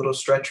into a little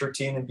stretch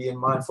routine and being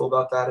mindful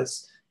about that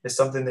is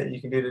something that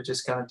you can do to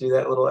just kind of do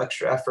that little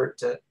extra effort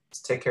to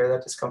take care of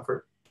that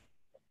discomfort.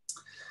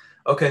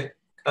 Okay.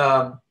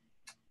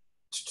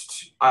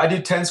 I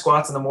do 10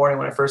 squats in the morning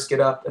when I first get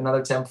up,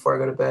 another 10 before I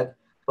go to bed.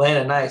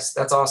 Lana, nice.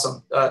 That's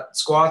awesome.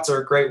 Squats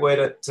are a great way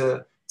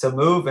to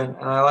move. And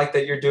I like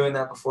that you're doing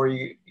that before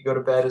you go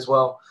to bed as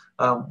well.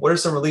 What are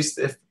some reliefs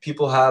if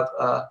people have,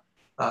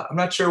 I'm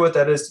not sure what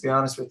that is, to be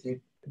honest with you,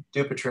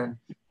 Dupuytren.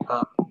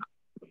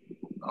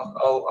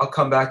 I'll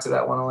come back to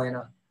that one,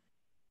 Elena.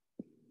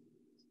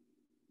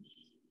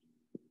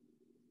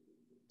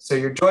 So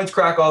your joints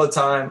crack all the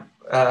time.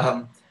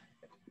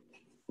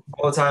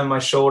 My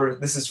shoulder.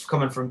 This is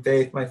coming from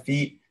Faith. My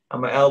feet,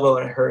 on my elbow,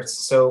 and it hurts.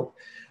 So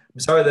I'm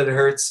sorry that it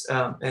hurts.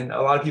 And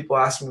a lot of people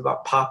ask me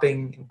about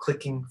popping and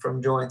clicking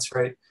from joints,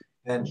 right?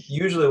 And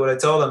usually what I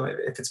tell them,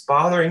 if it's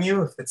bothering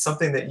you, if it's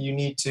something that you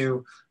need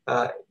to,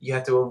 you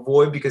have to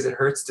avoid because it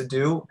hurts to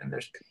do and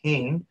there's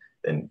pain,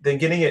 then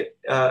getting it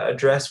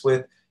addressed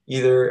with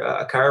either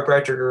a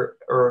chiropractor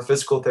or a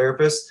physical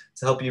therapist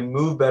to help you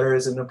move better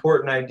is an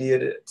important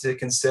idea to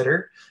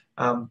consider,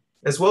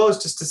 as well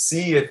as just to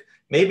see if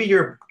maybe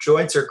your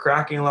joints are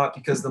cracking a lot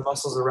because the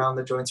muscles around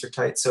the joints are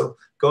tight. So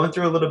going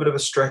through a little bit of a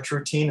stretch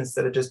routine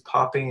instead of just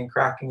popping and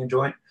cracking a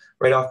joint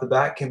right off the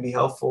bat can be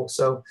helpful.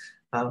 So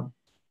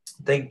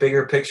think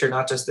bigger picture,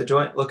 not just the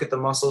joint. Look at the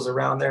muscles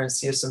around there and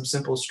see if some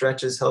simple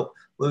stretches help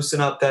loosen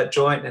up that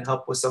joint and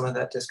help with some of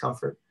that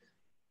discomfort.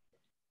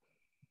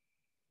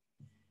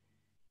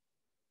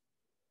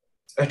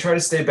 I try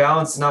to stay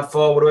balanced and not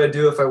fall. What do I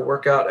do if I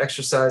work out,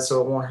 exercise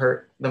so it won't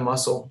hurt the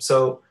muscle?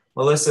 So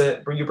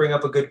Melissa, you bring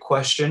up a good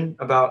question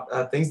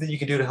about things that you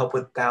can do to help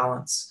with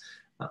balance.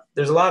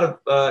 There's a lot of,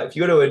 if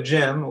you go to a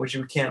gym, which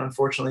you can't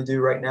unfortunately do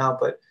right now,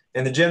 but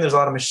in the gym, there's a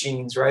lot of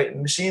machines, right?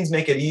 And machines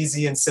make it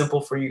easy and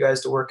simple for you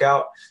guys to work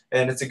out.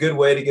 And it's a good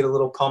way to get a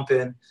little pump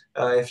in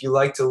if you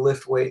like to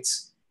lift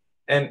weights.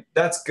 And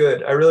that's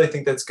good. I really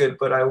think that's good.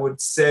 But I would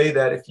say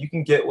that if you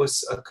can get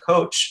with a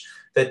coach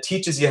that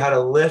teaches you how to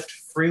lift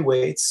free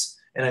weights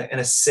in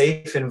a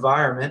safe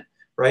environment,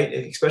 right?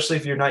 Especially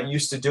if you're not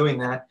used to doing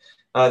that,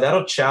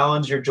 that'll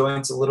challenge your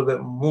joints a little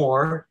bit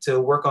more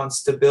to work on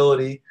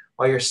stability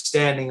while you're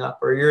standing up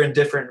or you're in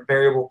different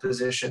variable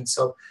positions.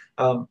 So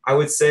I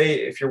would say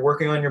if you're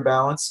working on your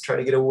balance, try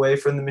to get away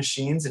from the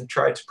machines and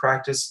try to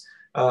practice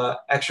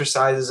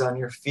exercises on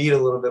your feet a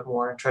little bit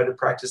more and try to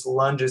practice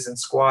lunges and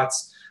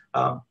squats,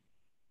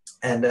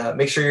 and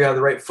make sure you have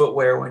the right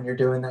footwear when you're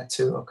doing that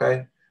too,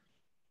 okay?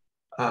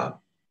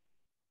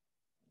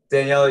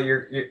 Daniela,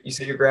 you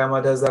said your grandma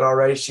does that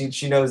already.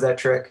 She knows that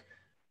trick.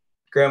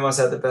 Grandma's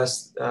had the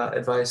best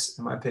advice,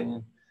 in my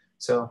opinion.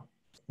 So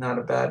not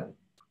a bad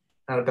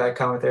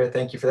comment there.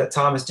 Thank you for that.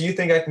 Thomas, do you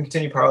think I can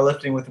continue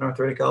powerlifting with an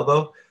arthritic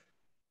elbow?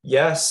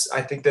 Yes,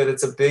 I think that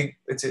it's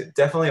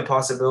definitely a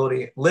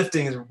possibility.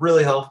 Lifting is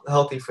really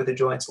healthy for the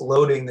joints,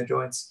 loading the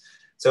joints.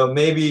 So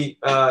maybe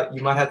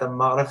you might have to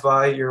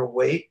modify your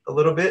weight a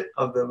little bit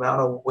of the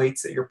amount of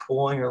weights that you're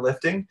pulling or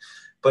lifting.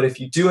 But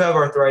if you do have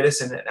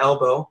arthritis in an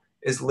elbow,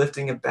 is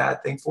lifting a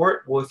bad thing for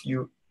it? Well, if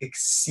you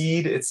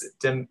exceed its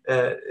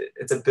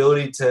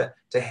ability to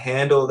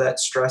handle that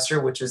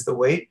stressor, which is the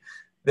weight,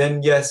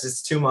 then yes,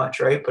 it's too much,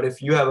 right? But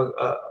if you have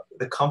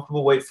the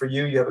comfortable weight for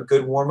you, you have a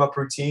good warm-up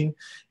routine,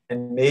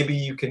 and maybe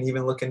you can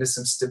even look into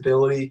some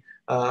stability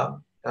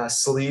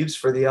sleeves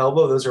for the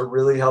elbow. Those are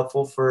really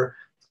helpful for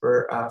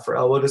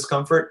elbow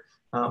discomfort.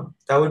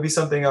 That would be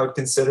something I would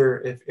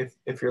consider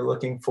if you're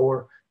looking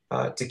for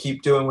to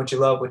keep doing what you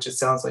love, which it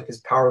sounds like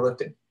is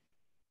powerlifting.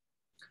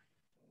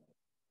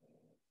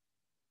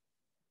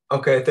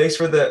 Okay, thanks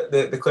for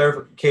the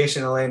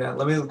clarification, Elena.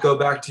 Let me go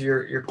back to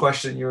your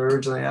question you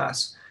originally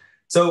asked.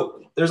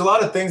 So there's a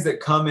lot of things that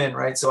come in,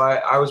 right? So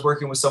I was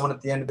working with someone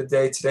at the end of the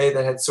day today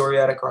that had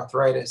psoriatic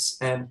arthritis,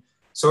 and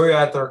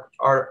psoriatic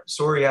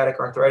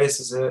arthritis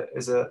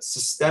is a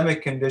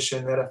systemic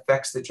condition that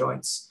affects the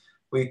joints.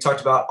 We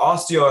talked about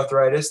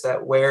osteoarthritis,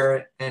 that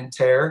wear and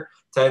tear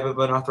type of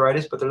an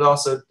arthritis, but there's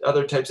also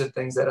other types of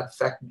things that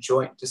affect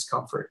joint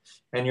discomfort,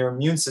 and your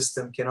immune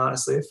system can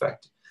honestly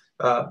affect,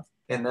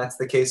 and that's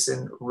the case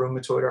in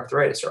rheumatoid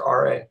arthritis or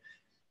RA.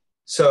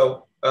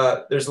 So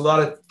there's a lot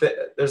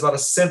of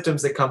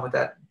symptoms that come with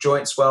that: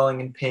 joint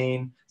swelling and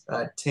pain,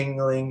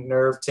 tingling,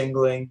 nerve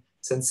tingling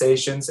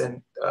sensations,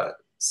 and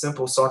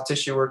simple soft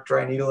tissue work,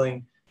 dry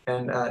needling,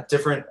 and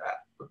different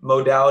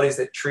modalities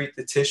that treat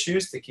the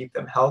tissues to keep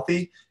them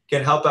healthy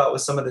can help out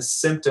with some of the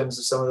symptoms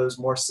of some of those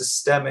more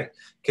systemic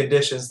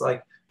conditions,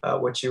 like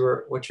what you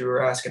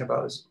were asking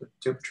about is with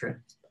Dupuytren.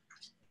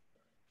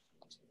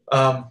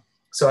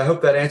 So I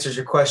hope that answers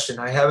your question.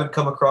 I haven't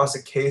come across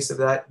a case of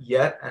that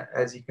yet,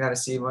 as you can kind of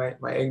see my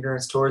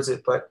ignorance towards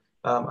it, but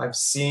I've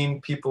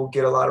seen people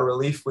get a lot of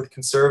relief with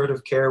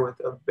conservative care with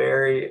a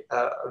very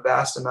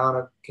vast amount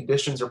of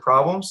conditions or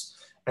problems.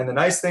 And the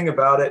nice thing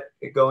about it,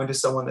 going to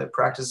someone that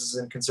practices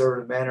in a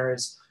conservative manner,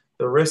 is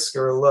the risks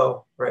are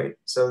low, right?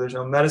 So there's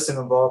no medicine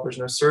involved, there's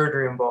no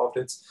surgery involved.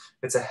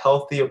 It's a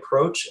healthy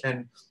approach,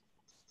 and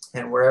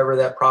wherever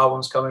that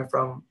problem's coming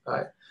from,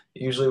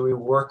 usually we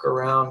work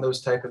around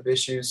those type of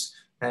issues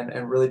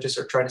and really just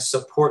are trying to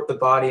support the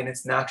body in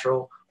its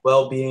natural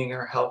well-being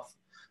or health.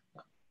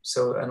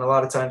 So, and a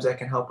lot of times that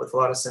can help with a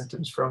lot of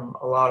symptoms from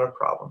a lot of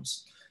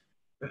problems.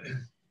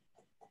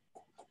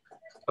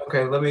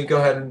 Okay, let me go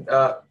ahead and,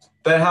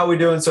 Ben, how are we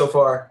doing so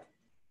far?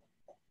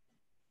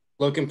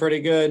 Looking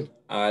pretty good.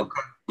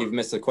 You've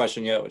missed a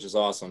question yet, which is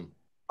awesome.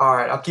 All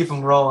right, I'll keep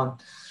them rolling.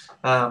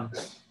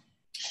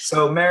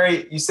 So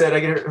Mary, you said I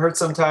get hurt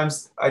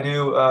sometimes. I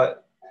do.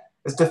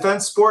 Is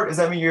defense sport? Does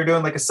that mean you're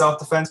doing like a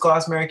self-defense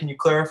class, Mary? Can you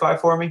clarify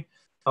for me?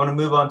 I want to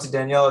move on to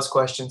Daniela's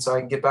question so I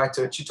can get back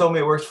to it. She told me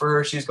it works for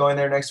her. She's going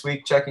there next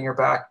week, checking her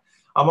back.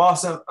 I'm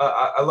awesome.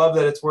 I love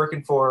that it's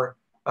working for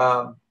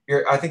her.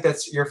 I think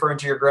you're referring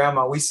to your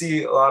grandma. We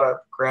see a lot of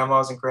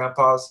grandmas and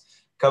grandpas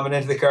coming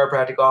into the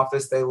chiropractic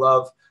office. They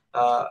love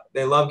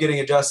getting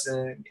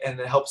adjusted, and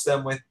it helps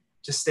them with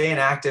just staying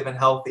active and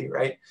healthy,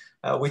 right?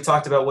 We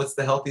talked about what's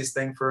the healthiest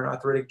thing for an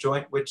arthritic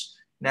joint, which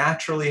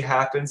naturally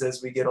happens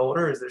as we get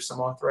older, is there's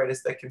some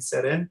arthritis that can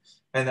set in.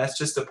 And that's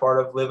just a part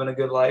of living a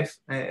good life.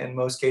 In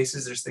most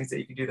cases, there's things that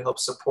you can do to help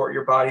support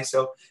your body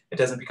so it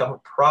doesn't become a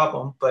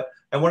problem.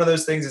 And one of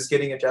those things is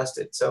getting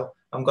adjusted. So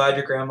I'm glad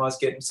your grandma's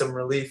getting some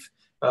relief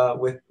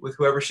with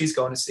whoever she's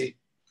going to see.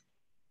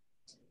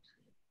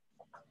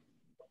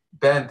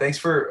 Ben, thanks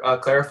for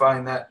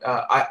clarifying that.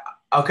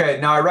 Okay,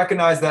 now I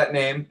recognize that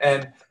name,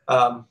 and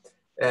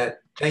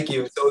thank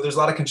you. So there's a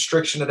lot of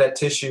constriction of that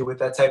tissue with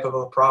that type of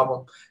a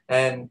problem.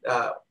 And,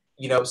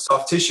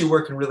 soft tissue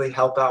work can really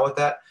help out with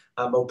that.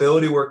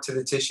 Mobility work to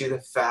the tissue,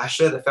 the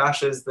fascia. The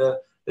fascia is the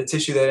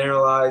tissue that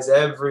interlies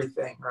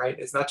everything, right?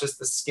 It's not just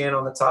the skin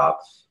on the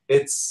top.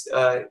 It's,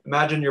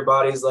 imagine your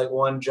body is like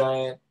one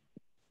giant,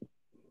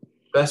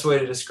 best way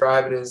to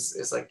describe it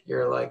is like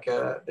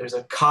there's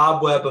a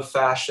cobweb of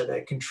fascia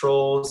that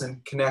controls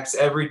and connects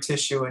every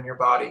tissue in your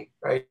body,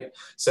 right?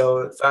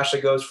 So fascia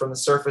goes from the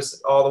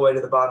surface all the way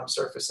to the bottom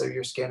surface of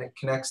your skin. It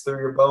connects through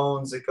your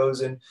bones. It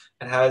goes in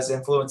and has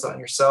influence on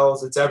your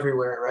cells. It's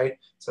everywhere, right?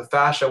 So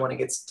fascia, when it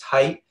gets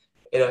tight,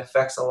 it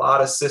affects a lot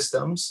of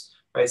systems,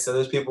 right? So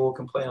those people will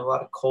complain a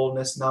lot of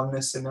coldness,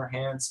 numbness in their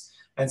hands.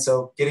 And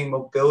so getting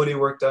mobility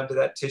work done to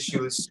that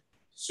tissue is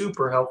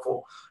super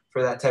helpful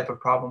for that type of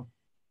problem.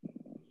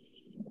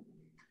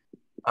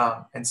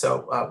 And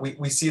so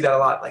we see that a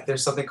lot. Like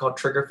there's something called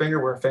trigger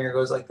finger, where a finger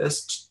goes like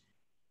this,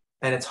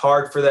 and it's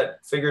hard for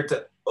that finger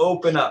to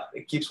open up.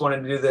 It keeps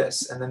wanting to do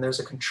this, and then there's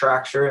a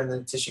contracture, and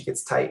the tissue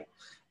gets tight.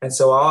 And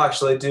so I'll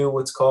actually do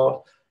what's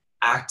called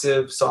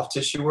active soft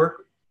tissue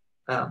work.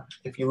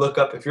 If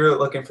you're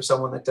looking for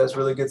someone that does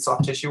really good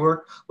soft tissue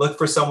work, look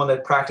for someone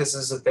that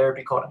practices a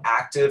therapy called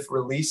active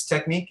release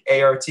technique,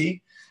 ART.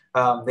 They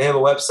have a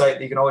website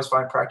that you can always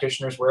find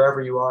practitioners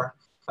wherever you are.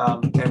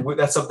 And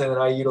that's something that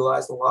I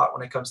utilize a lot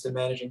when it comes to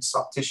managing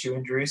soft tissue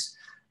injuries.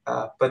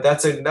 But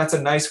that's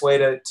a nice way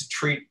to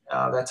treat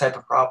that type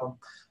of problem.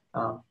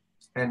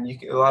 And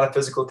a lot of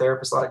physical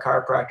therapists, a lot of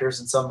chiropractors,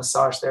 and some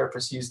massage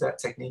therapists use that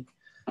technique.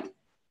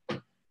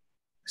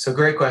 So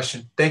great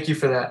question. Thank you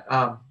for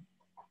that.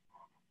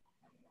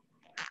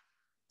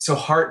 So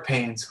heart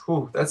pains,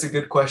 that's a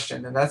good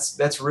question. And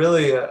that's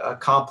really a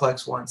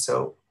complex one.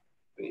 So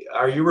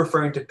are you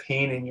referring to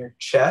pain in your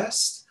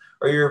chest?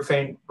 Or you're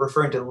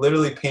referring to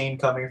literally pain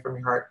coming from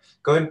your heart?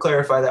 Go ahead and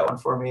clarify that one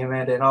for me,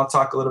 Amanda, and I'll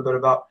talk a little bit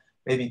about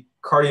maybe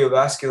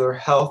cardiovascular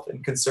health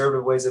and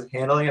conservative ways of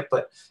handling it.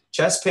 But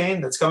chest pain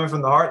that's coming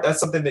from the heart,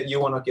 that's something that you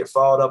want to get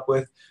followed up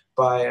with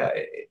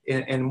by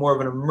in more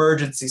of an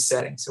emergency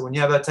setting. So when you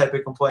have that type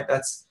of complaint,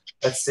 that's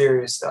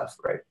serious stuff,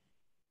 right?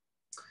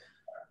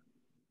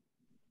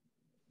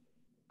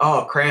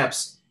 Oh,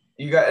 cramps.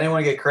 You got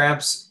anyone get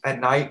cramps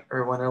at night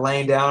or when they're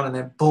laying down and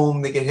then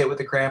boom, they get hit with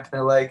the cramp in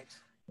their leg?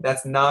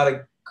 That's not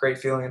a great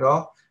feeling at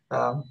all,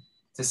 to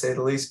say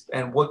the least.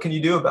 And what can you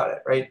do about it,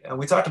 right? And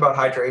we talked about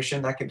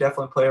hydration. That could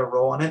definitely play a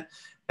role in it.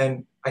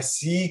 And I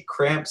see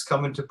cramps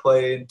come into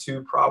play in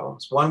two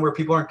problems. One, where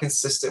people aren't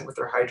consistent with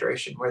their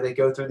hydration, where they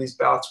go through these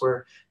bouts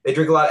where they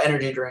drink a lot of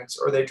energy drinks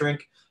or they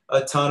drink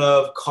a ton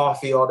of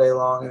coffee all day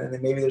long, and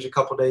then maybe there's a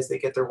couple days they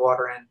get their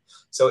water in.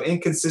 So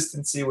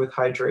inconsistency with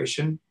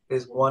hydration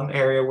is one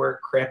area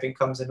where cramping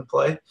comes into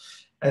play.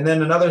 And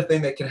then another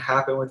thing that can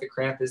happen with the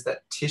cramp is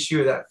that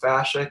tissue, that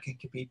fascia can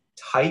be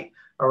tight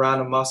around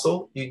a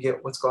muscle. You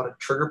get what's called a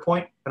trigger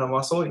point in a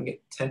muscle. You can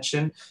get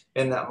tension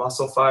in that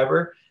muscle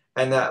fiber,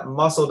 and that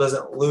muscle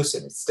doesn't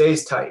loosen. It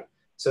stays tight.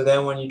 So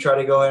then when you try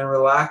to go in and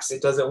relax,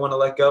 it doesn't want to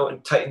let go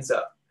and tightens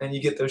up, and you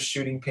get those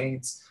shooting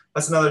pains.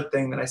 That's another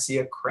thing that I see,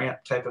 a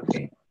cramp type of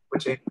pain,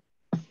 which is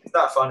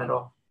not fun at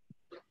all.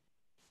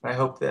 I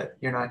hope that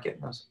you're not getting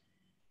those,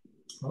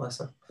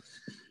 Melissa.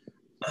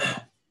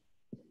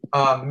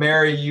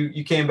 Mary,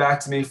 you came back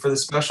to me for the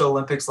Special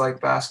Olympics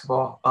like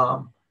basketball.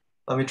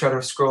 Let me try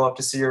to scroll up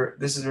to see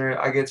this is where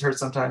I get hurt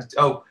sometimes.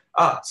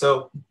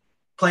 So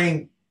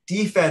playing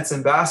defense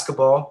in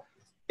basketball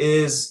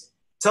is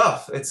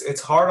tough.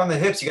 It's hard on the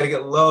hips. You got to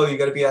get low. You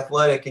got to be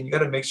athletic, and you got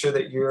to make sure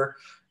that you're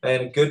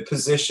in a good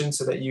position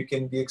so that you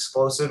can be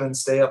explosive and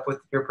stay up with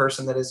your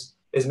person that is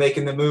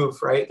making the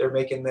move, right? They're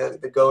making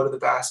the go to the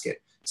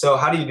basket. So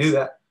how do you do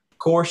that?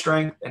 Core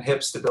strength and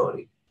hip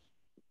stability.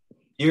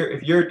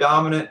 If you're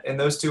dominant in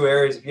those two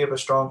areas, if you have a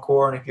strong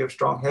core and if you have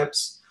strong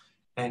hips,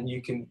 and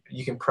you can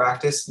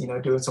practice,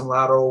 doing some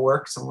lateral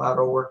work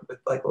with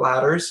like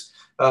ladders,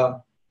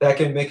 that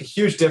can make a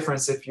huge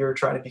difference if you're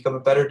trying to become a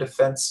better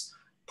defense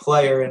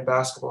player in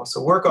basketball.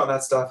 So work on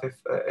that stuff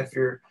if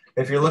you're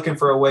if you're looking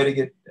for a way to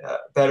get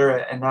better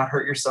and not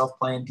hurt yourself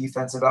playing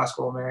defensive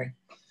basketball, Mary.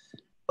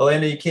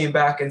 Elena, you came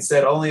back and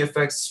said only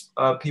affects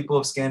people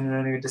of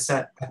Scandinavian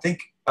descent. I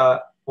think,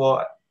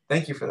 well,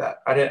 thank you for that.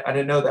 I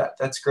didn't know that.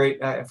 That's great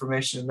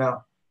information to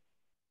know.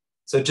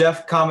 So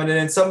Jeff commented,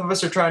 and some of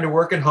us are trying to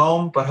work at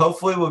home, but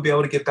hopefully we'll be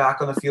able to get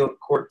back on the field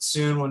court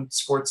soon when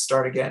sports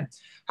start again.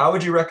 How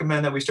would you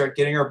recommend that we start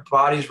getting our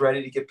bodies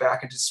ready to get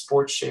back into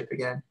sports shape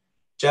again?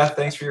 Jeff,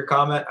 thanks for your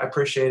comment. I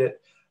appreciate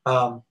it.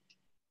 A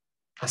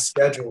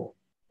schedule,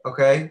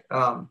 okay?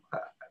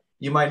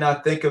 You might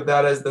not think of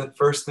that as the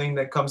first thing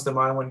that comes to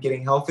mind when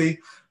getting healthy,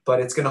 but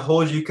it's going to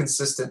hold you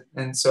consistent.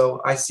 And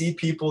so I see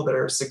people that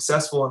are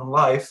successful in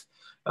life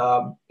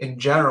in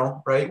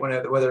general, right?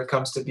 Whether it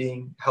comes to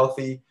being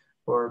healthy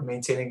or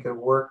maintaining good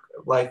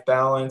work-life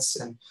balance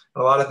and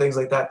a lot of things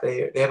like that,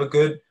 they have a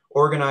good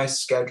organized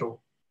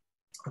schedule,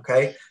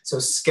 okay? So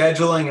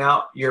scheduling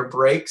out your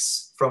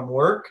breaks from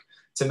work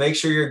to make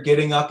sure you're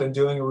getting up and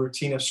doing a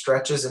routine of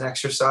stretches and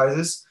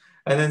exercises,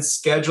 and then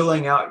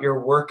scheduling out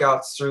your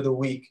workouts through the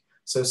week.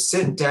 So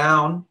sit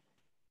down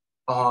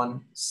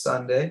on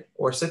Sunday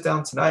or sit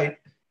down tonight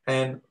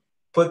and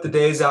put the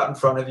days out in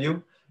front of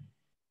you.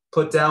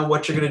 Put down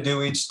what you're going to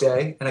do each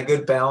day and a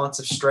good balance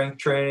of strength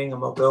training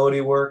and mobility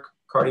work,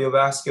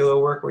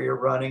 cardiovascular work where you're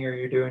running or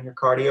you're doing your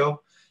cardio.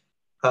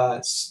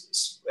 And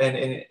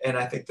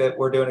I think that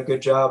we're doing a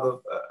good job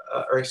of,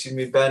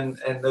 Ben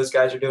and those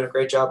guys are doing a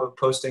great job of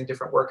posting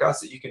different workouts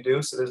that you can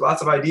do. So there's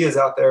lots of ideas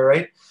out there,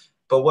 right?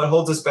 But what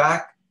holds us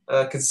back?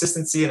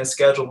 Consistency and a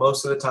schedule.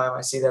 Most of the time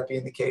I see that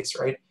being the case,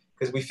 right?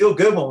 Because we feel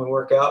good when we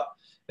work out.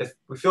 If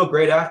we feel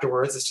great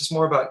afterwards, it's just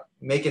more about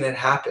making it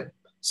happen.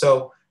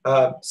 So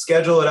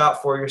schedule it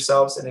out for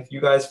yourselves. And if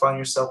you guys find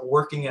yourself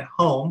working at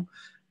home,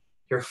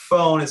 your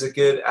phone is a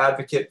good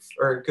advocate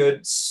or a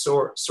good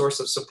source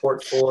of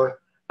support for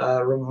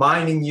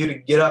reminding you to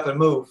get up and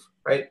move,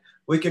 right?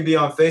 We can be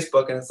on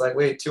Facebook and it's like,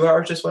 wait, 2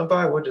 hours just went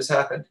by? What just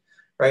happened,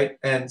 right?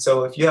 And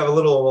so if you have a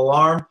little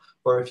alarm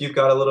or if you've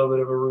got a little bit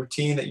of a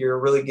routine that you're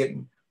really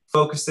getting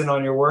focused in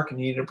on your work and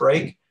you need a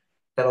break,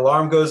 that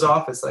alarm goes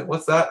off. It's like,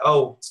 what's that?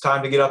 Oh, it's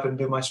time to get up and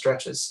do my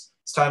stretches.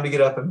 It's time to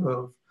get up and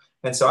move.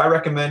 And so I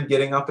recommend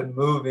getting up and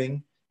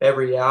moving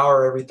every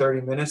hour, every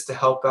 30 minutes to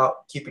help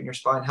out keeping your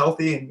spine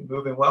healthy and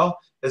moving well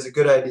is a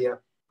good idea,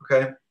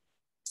 okay?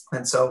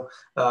 And so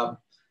how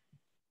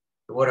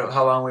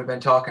long we've been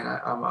talking?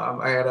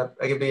 I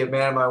could be a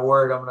man of my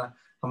word. I'm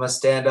gonna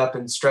stand up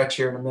and stretch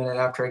here in a minute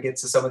after I get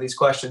to some of these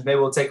questions. Maybe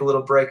we'll take a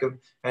little break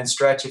and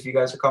stretch if you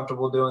guys are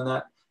comfortable doing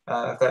that.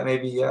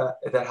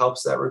 If that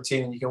helps that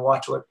routine, and you can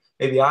watch what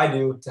maybe I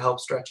do to help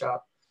stretch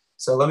out.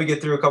 So let me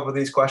get through a couple of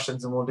these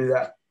questions and we'll do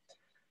that.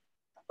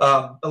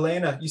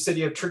 Elena, you said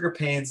you have trigger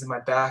pains in my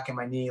back and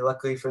my knee.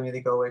 Luckily for me, they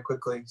go away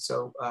quickly.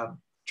 So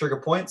trigger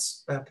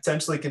points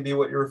potentially can be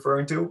what you're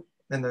referring to,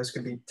 and those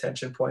could be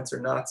tension points or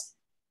knots,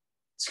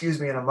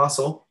 in a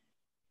muscle.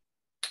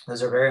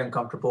 Those are very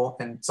uncomfortable.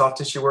 And soft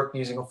tissue work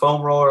using a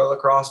foam roller or a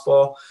lacrosse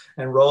ball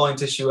and rolling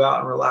tissue out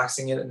and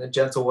relaxing it in a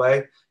gentle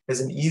way is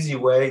an easy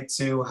way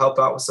to help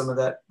out with some of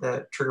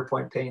that trigger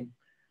point pain.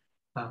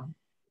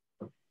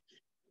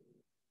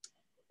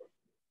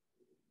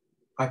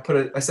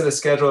 I set a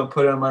schedule and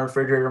put it on my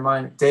refrigerator.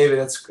 Mine, David,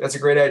 that's a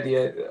great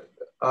idea.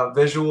 A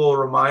visual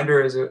reminder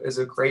is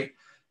a great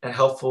and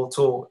helpful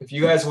tool. If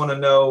you guys want to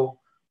know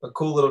a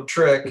cool little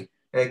trick,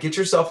 get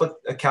yourself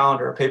a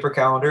calendar, a paper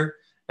calendar,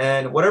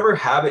 and whatever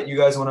habit you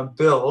guys want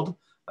to build,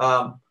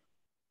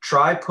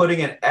 try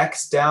putting an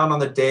X down on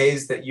the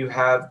days that you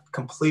have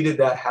completed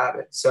that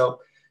habit. So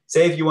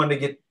say if you wanted to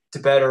get to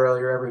bed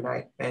earlier every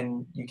night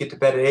and you get to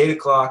bed at 8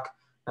 o'clock,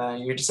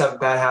 you just have a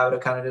bad habit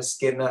of kind of just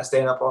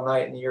staying up all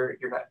night and you're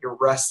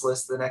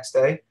restless the next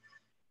day.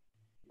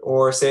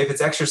 Or say if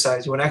it's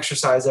exercise, you want to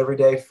exercise every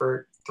day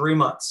for 3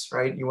 months,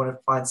 right? You want to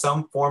find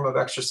some form of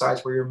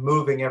exercise where you're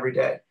moving every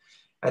day.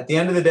 At the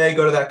end of the day,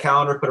 go to that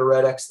calendar, put a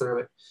red X through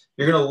it.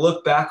 You're going to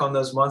look back on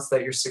those months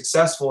that you're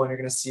successful and you're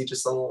going to see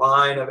just a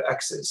line of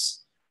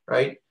X's,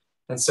 right?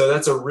 And so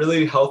that's a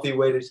really healthy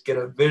way to get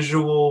a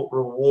visual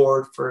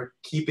reward for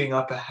keeping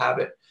up a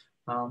habit.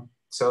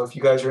 So if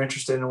you guys are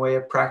interested in a way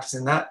of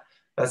practicing that,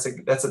 that's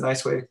a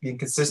nice way of being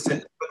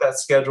consistent. Put that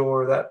schedule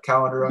or that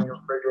calendar on your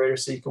refrigerator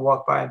so you can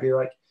walk by and be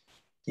like,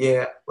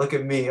 yeah, look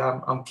at me.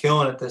 I'm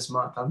killing it this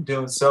month. I'm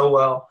doing so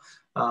well.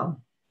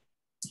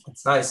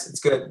 It's nice. It's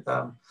good.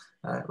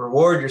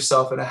 Reward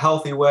yourself in a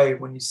healthy way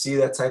when you see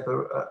that type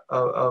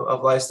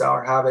of lifestyle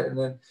or habit, and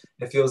then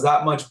it feels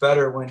that much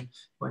better when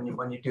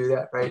you do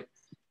that, right?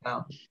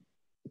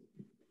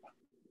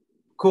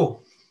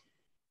 Cool.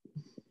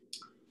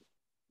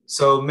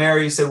 So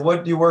Mary, you said,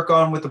 what do you work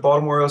on with the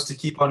Baltimore Orioles to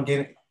keep on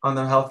getting on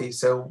them healthy?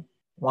 So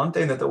one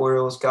thing that the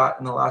Orioles got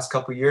in the last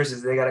couple of years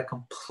is they got a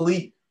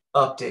complete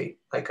update,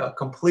 like a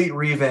complete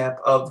revamp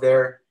of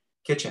their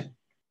kitchen,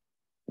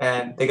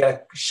 and they got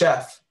a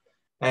chef,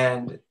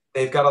 and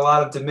they've got a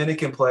lot of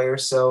Dominican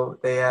players. So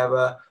they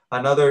have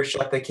another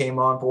chef that came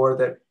on board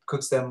that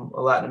cooks them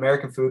Latin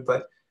American food,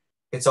 but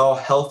it's all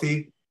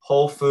healthy,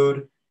 whole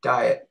food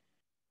diet.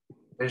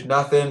 There's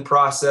nothing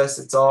processed.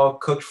 It's all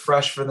cooked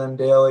fresh for them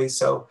daily.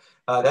 So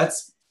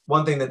that's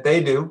one thing that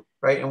they do,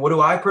 right? And what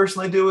do I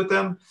personally do with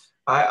them?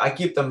 I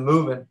keep them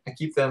moving. I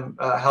keep them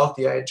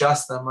healthy. I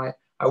adjust them. I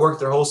work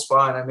their whole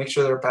spine. I make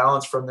sure they're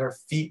balanced from their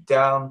feet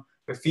down,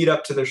 their feet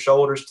up to their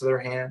shoulders to their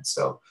hands.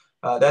 So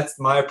that's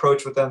my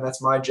approach with them.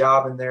 That's my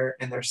job in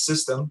their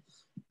system,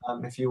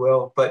 if you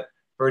will. But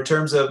for in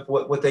terms of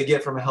what they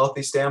get from a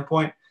healthy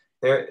standpoint,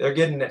 they're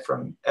getting it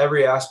from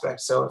every aspect.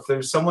 So if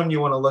there's someone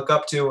you want to look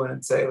up to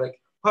and say, like,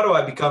 how do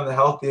I become the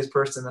healthiest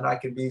person that I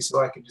can be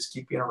so I can just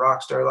keep being a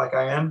rock star like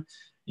I am?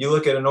 You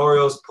look at an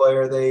Orioles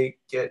player, they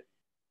get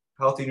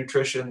healthy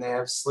nutrition, they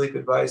have sleep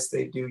advice,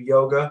 they do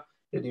yoga,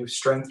 they do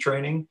strength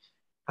training,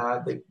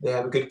 they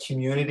have a good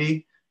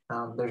community.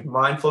 There's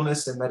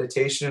mindfulness and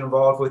meditation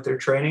involved with their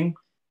training,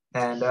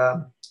 and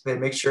they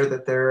make sure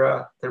that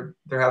they're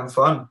having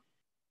fun,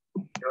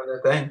 doing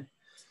their thing.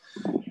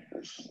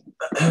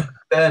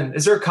 Ben,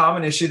 is there a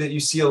common issue that you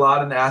see a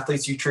lot in the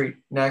athletes you treat,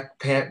 neck,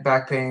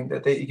 back pain,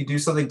 that you could do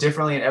something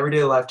differently in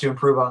everyday life to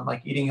improve on,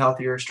 like eating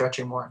healthier or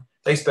stretching more?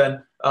 Thanks,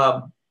 Ben.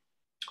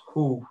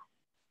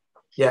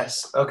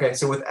 Yes. Okay.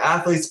 So with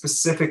athletes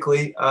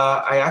specifically,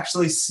 I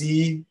actually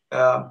see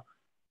the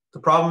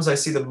problems I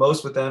see the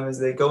most with them is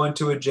they go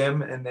into a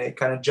gym and they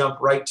kind of jump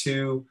right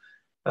to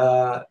 10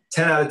 out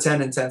of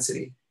 10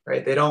 intensity,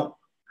 right? They don't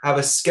have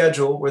a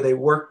schedule where they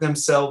work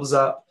themselves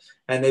up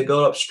and they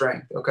build up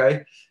strength.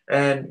 Okay.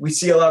 And we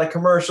see a lot of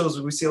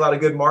commercials. We see a lot of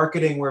good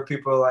marketing where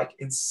people are like,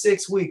 in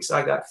 6 weeks,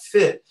 I got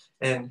fit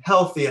and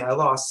healthy and I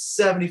lost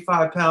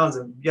 75 pounds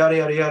and yada,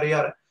 yada, yada,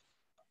 yada.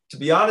 To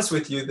be honest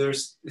with you,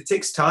 it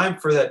takes time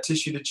for that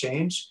tissue to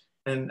change.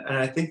 And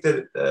I think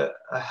that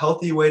a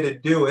healthy way to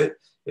do it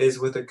is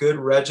with a good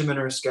regimen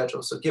or a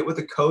schedule. So get with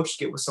a coach,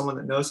 get with someone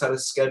that knows how to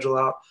schedule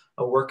out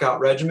a workout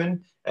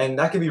regimen. And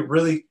that can be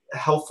really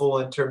helpful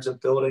in terms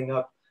of building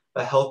up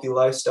a healthy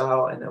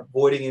lifestyle and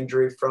avoiding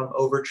injury from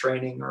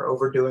overtraining or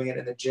overdoing it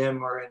in the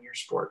gym or in your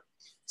sport.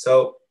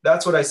 So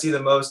that's what I see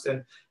the most.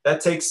 And that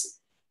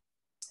takes,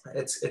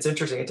 it's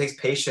interesting. It takes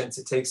patience.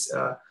 It takes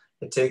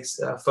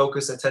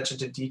focus, attention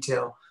to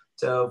detail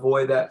to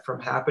avoid that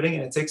from happening.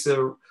 And it takes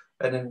an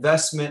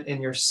investment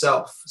in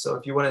yourself. So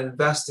if you want to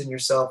invest in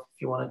yourself,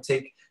 if you want to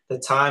take the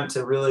time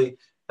to really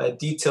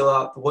detail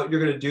out what you're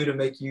going to do to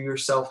make you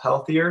yourself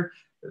healthier,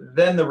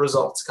 then the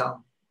results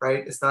come,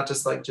 right? It's not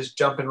just like just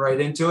jumping right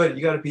into it.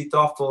 You got to be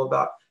thoughtful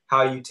about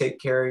how you take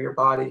care of your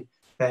body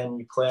and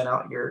you plan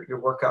out your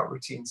workout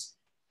routines.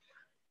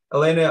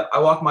 Elena, I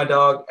walk my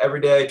dog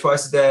every day,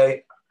 twice a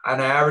day,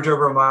 and I average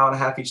over 1.5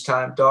 miles each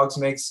time. Dogs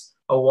makes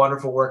a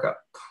wonderful workout.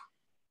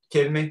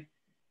 Kidding me?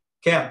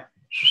 Cam,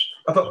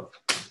 up.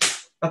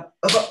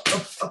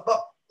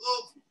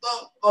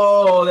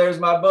 Oh, there's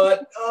my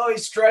butt. Oh,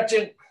 he's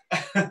stretching.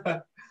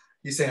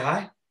 You say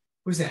hi?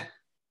 Who's that?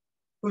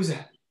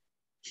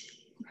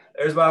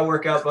 There's my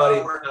workout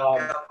buddy.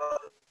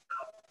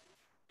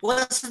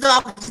 What's the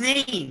dog's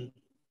name?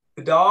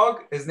 The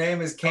dog, his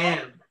name is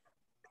Cam.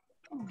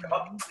 You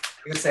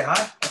gonna say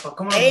hi?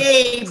 Come on.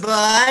 Hey,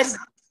 bud.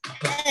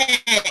 Hey.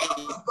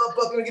 Up,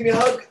 gonna give me a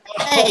hug.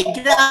 Hey,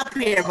 get up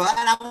here, bud.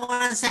 I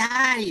want to say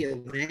hi to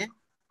you, man.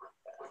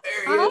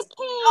 There he is.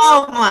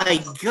 Oh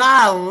my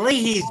God,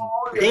 he's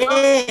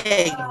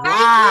big.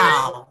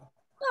 Wow.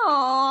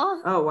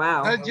 Aw. Oh,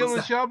 wow. That's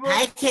German Shepherd.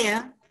 Hi,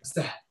 Cam. What's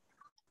that?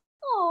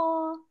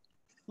 Aw.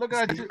 Look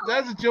at that.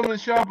 That's a German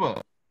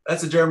Shepherd.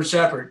 That's a German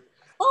Shepherd.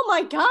 Oh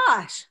my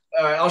gosh.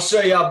 All right, I'll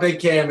show you how big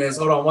Cam is.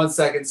 Hold on 1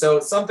 second. So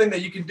something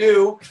that you can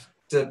do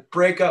to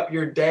break up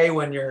your day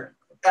when you're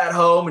at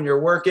home and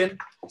you're working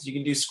is you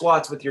can do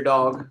squats with your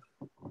dog,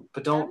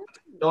 but don't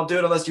do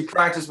it unless you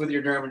practice with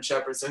your German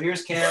Shepherd. So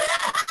here's Cam.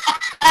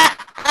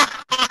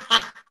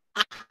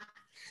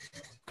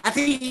 I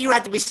think you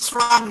have to be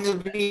strong to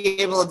be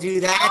able to do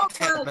that.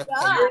 Oh my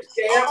gosh.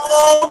 Here's Cam.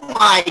 Oh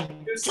my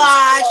Do some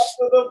gosh. squats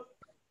with him.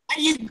 Are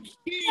you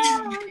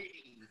kidding me?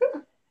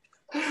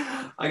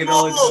 I can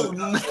only Oh, do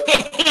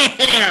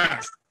man.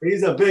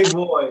 He's a big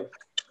boy.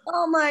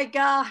 Oh my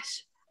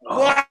gosh.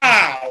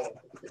 Wow.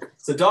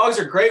 So dogs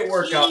are great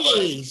workout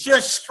buddies. Jeez,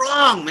 you're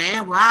strong,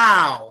 man.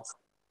 Wow.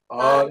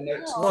 Oh,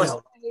 Boy.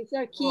 He's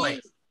so Boy.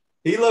 cute.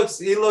 he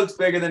looks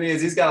bigger than he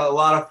is. He's got a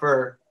lot of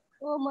fur.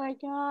 Oh my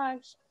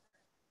gosh.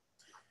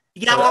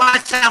 You gotta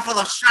watch out for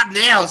those sharp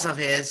nails of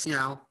his, you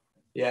know.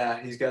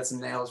 Yeah, he's got some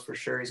nails for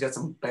sure. He's got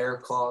some bear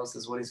claws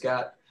is what he's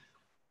got.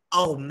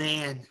 Oh,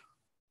 man.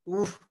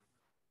 Oof.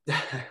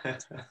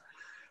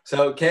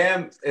 So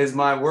Cam is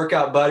my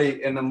workout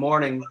buddy in the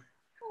morning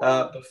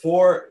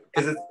before,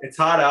 because it's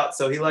hot out,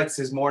 so he likes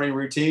his morning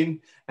routine.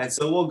 And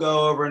so we'll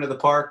go over into the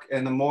park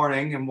in the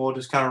morning and we'll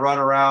just kind of run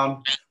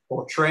around.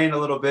 We'll train a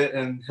little bit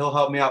and he'll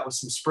help me out with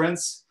some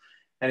sprints.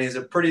 And he's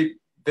a pretty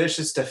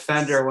vicious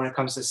defender when it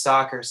comes to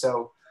soccer.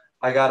 So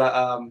I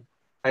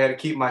gotta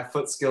keep my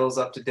foot skills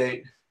up to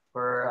date,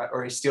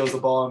 or he steals the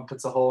ball and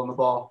puts a hole in the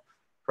ball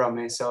from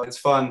me. So it's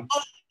fun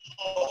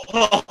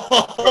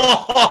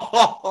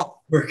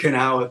working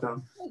out with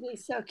him.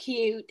 He's so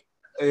cute.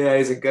 Yeah,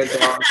 he's a good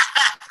dog.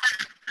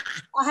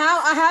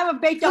 I have a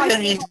big dog.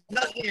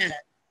 Look at it.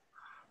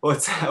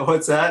 What's that?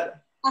 What's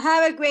that? I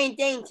have a Great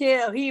Dane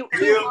too. He You?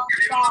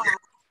 wants that.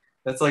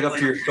 That's like up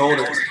to your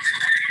shoulders.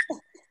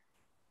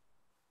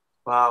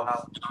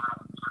 Wow.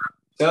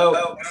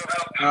 So,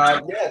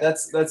 yeah,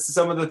 that's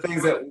some of the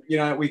things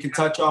that we can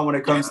touch on when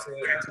it comes to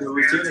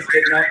routine is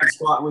getting up and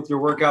squatting with your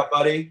workout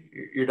buddy,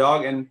 your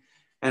dog, and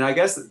I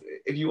guess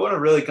if you want to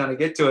really kind of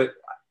get to it,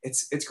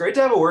 it's great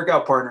to have a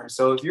workout partner.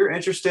 So if you're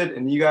interested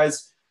and you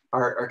guys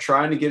are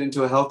trying to get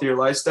into a healthier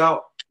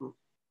lifestyle,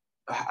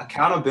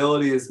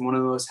 accountability is one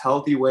of the most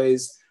healthy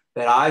ways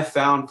that I've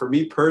found for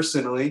me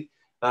personally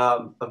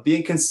of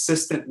being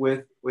consistent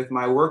with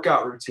my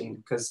workout routine.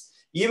 Because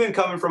even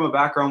coming from a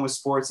background with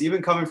sports,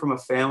 even coming from a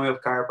family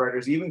of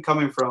chiropractors, even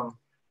coming from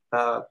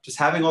just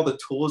having all the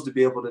tools to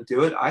be able to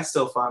do it, I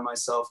still find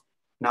myself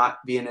not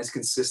being as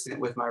consistent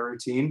with my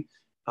routine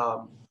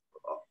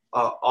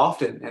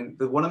often. And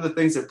one of the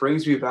things that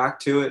brings me back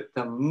to it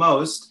the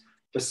most,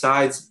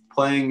 besides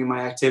playing in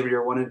my activity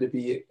or wanting to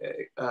be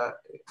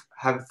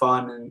have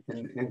fun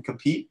and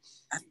compete,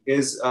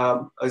 is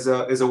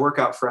a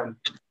workout friend.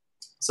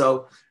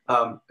 So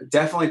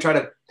definitely try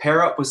to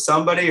pair up with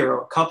somebody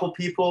or a couple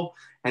people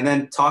and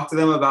then talk to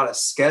them about a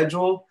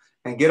schedule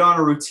and get on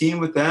a routine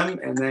with them.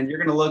 And then you're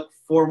going to look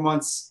 4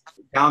 months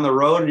down the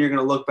road and you're going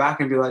to look back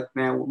and be like,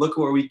 man, look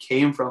where we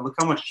came from. Look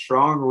how much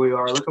stronger we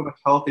are. Look how much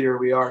healthier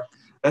we are.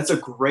 That's a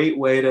great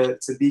way to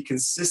be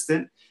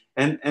consistent.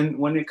 And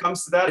when it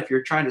comes to that, if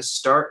you're trying to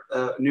start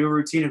a new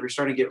routine, if you're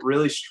starting to get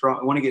really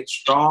strong, want to get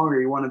strong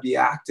or you want to be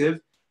active,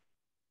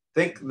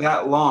 think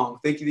that long.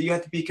 Think that you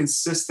have to be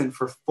consistent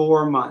for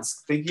 4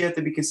 months. Think you have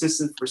to be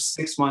consistent for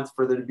 6 months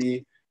for there to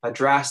be a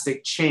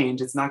drastic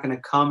change. It's not going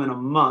to come in a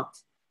month.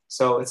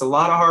 So it's a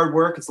lot of hard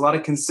work. It's a lot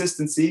of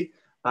consistency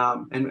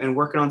and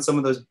working on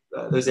some of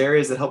those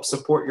areas that help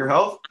support your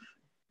health.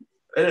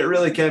 And it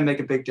really can make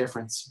a big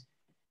difference.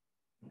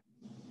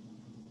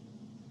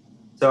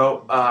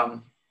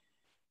 So,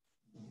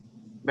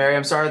 Mary,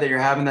 I'm sorry that you're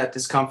having that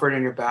discomfort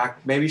in your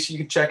back. Maybe you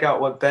could check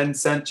out what Ben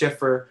sent you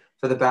for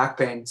the back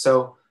pain.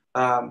 So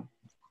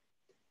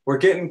we're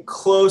getting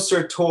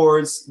closer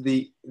towards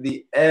the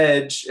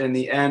edge and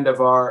the end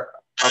of our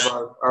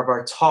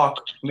talk.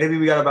 Maybe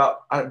we got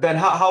about Ben.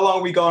 How long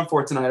are we going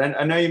for tonight?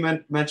 I know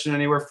you mentioned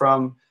anywhere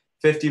from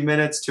 50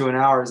 minutes to an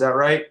hour. Is that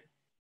right?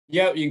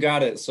 Yep, you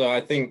got it. So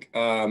I think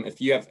if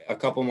you have a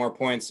couple more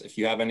points, if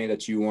you have any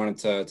that you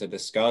wanted to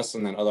discuss,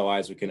 and then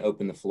otherwise we can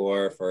open the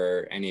floor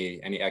for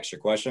any extra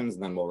questions,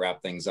 and then we'll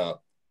wrap things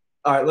up.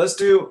 All right, let's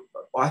do.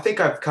 I think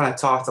I've kind of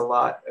talked a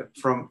lot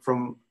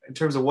from in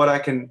terms of what I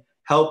can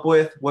help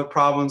with, what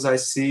problems I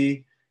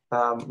see,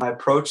 my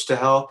approach to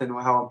health, and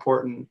how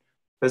important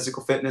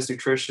physical fitness,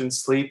 nutrition,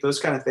 sleep, those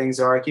kind of things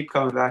are. I keep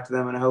coming back to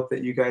them, and I hope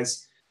that you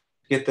guys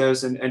get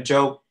those. And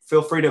Joe,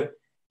 feel free to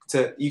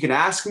you can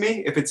ask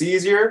me if it's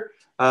easier.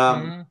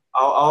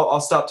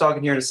 I'll stop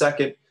talking here in a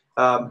second,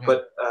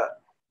 but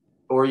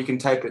or you can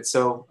type it.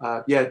 So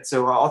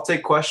so I'll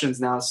take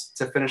questions now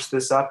to finish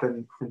this up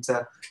and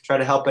to try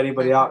to help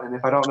anybody out. And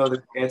if I don't know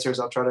the answers,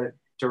 I'll try to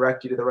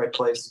direct you to the right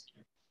place.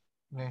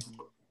 Okay.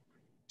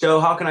 Joe,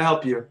 how can I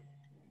help you?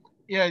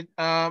 Yeah,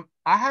 I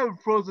have a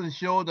frozen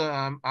shoulder.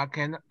 I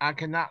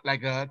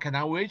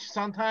cannot reach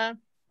sometimes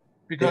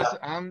because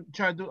I'm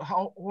trying to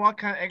what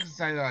kind of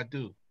exercise do I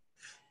do?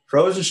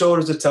 Frozen shoulder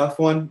is a tough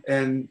one,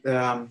 and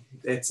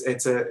it's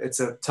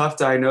a tough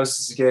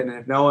diagnosis to get. And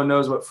if no one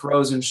knows what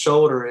frozen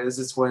shoulder is,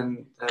 it's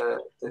when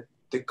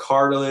the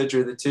cartilage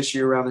or the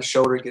tissue around the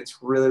shoulder gets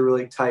really,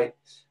 really tight,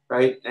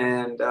 right?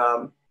 And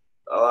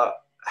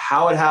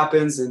how it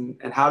happens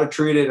and how to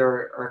treat it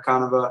are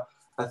kind of a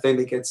thing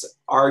that gets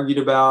argued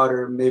about,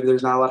 or maybe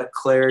there's not a lot of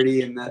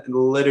clarity in the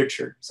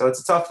literature. So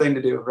it's a tough thing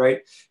to do,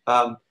 right?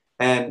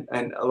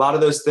 And a lot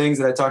of those things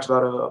that I talked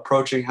about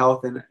approaching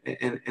health in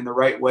the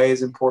right way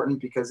is important,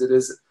 because it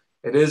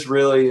is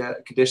really a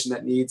condition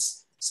that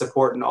needs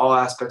support in all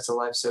aspects of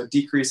life. So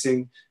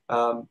decreasing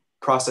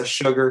processed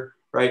sugar,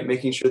 right?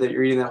 Making sure that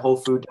you're eating that whole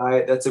food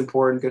diet, that's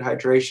important. Good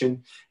hydration.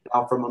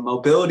 Now, from a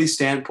mobility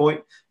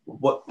standpoint,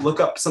 look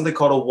up something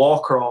called a wall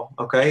crawl.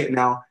 Okay.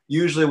 Now,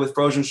 usually with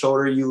frozen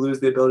shoulder, you lose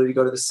the ability to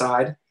go to the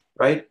side,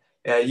 right?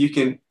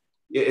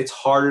 It's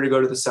harder to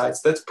go to the side.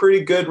 So that's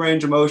pretty good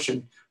range of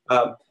motion.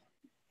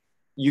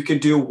 You can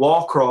do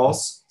wall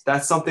crawls.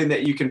 That's something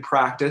that you can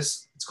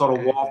practice. It's called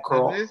a wall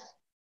crawl.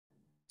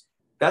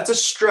 That's a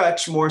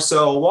stretch more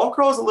so. A wall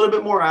crawl is a little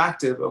bit more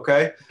active,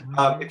 okay?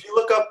 If you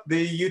look up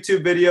the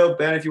YouTube video,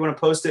 Ben, if you want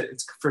to post it,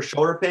 it's for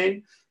shoulder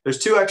pain. There's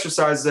 2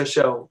 exercises I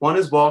show. One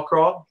is wall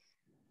crawl.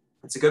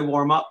 It's a good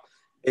warm-up.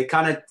 It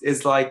kind of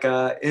is like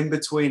in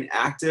between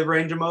active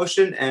range of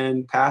motion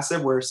and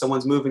passive, where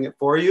someone's moving it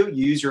for you.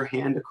 You use your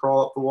hand to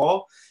crawl up the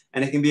wall,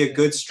 and it can be a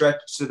good stretch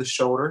to the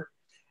shoulder.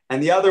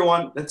 And the other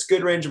one, that's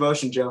good range of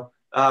motion, Joe,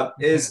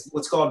 is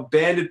what's called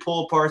banded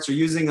pull aparts, or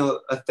using a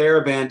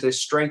TheraBand to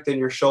strengthen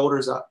your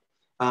shoulders up.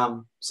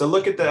 So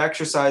look at the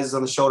exercises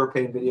on the shoulder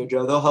pain video,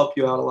 Joe. They'll help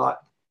you out a lot.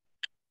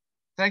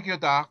 Thank you,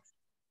 Doc.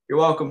 You're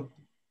welcome.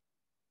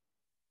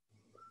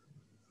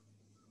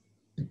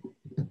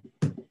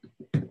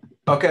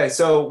 Okay,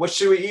 so what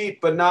should we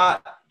eat but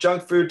not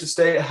junk food to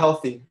stay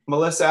healthy?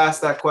 Melissa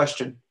asked that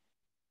question.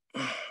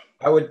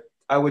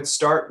 I would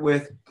start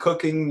with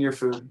cooking your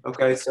food.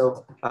 Okay,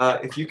 so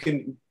if you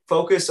can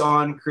focus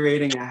on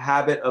creating a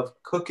habit of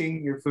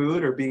cooking your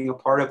food or being a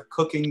part of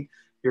cooking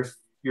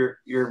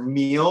your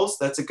meals,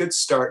 that's a good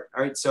start.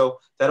 All right, so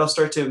that'll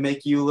start to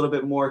make you a little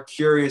bit more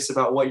curious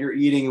about what you're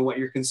eating and what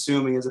you're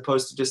consuming, as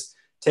opposed to just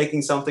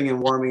taking something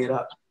and warming it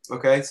up.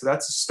 Okay, so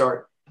that's a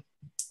start.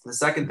 The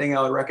second thing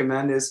I would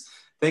recommend is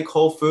think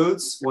whole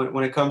foods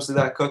when it comes to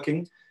that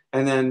cooking,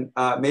 and then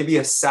maybe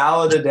a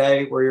salad a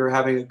day where you're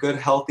having a good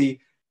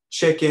healthy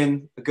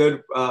chicken, a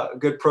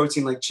good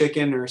protein like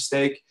chicken or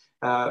steak.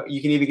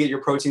 You can even get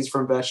your proteins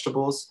from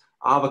vegetables.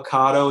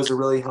 Avocado is a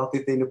really healthy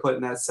thing to put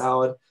in that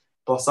salad.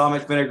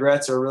 Balsamic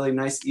vinaigrettes are a really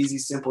nice, easy,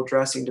 simple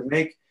dressing to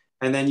make.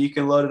 And then you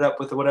can load it up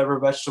with whatever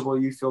vegetable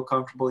you feel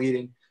comfortable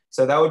eating.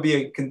 So that would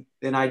be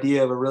an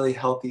idea of a really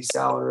healthy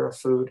salad or a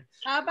food.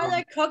 How about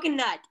a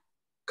coconut?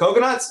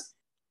 Coconuts?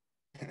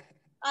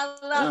 I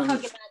love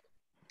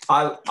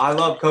coconut. I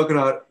love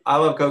coconut. I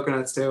love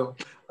coconuts too.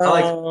 I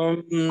like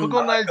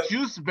Coconut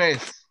juice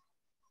base.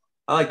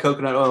 I like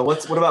coconut oil.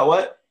 What about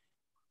what?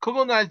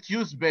 Coconut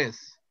juice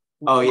base.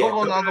 Oh yeah,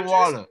 Coconut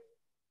water.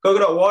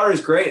 Coconut water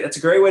is great. That's a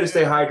great way to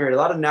stay hydrated. A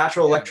lot of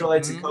natural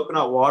electrolytes in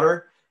coconut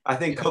water. I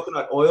think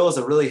coconut oil is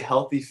a really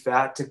healthy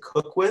fat to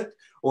cook with,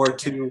 or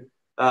to.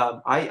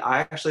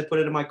 I actually put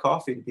it in my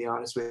coffee. To be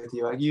honest with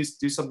you, I do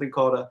something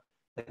called a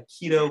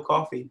keto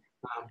coffee.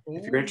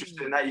 If you're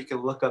interested in that, you can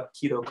look up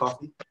keto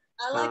coffee.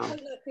 I like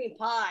coconut cream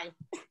pie.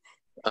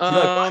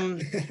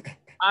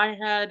 I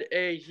had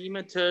a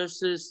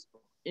hematosis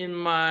in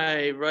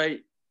my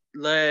right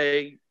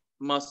leg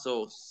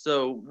muscle.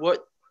 So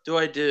what do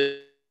I do?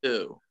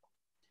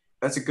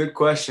 That's a good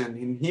question.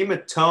 In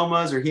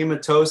hematomas or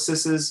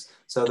hematoses,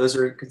 so those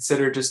are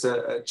considered just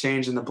a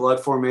change in the blood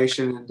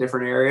formation in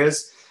different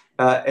areas.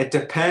 It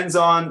depends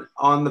on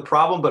the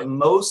problem, but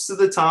most of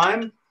the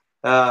time,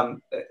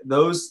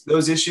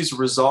 those issues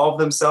resolve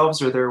themselves,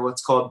 or they're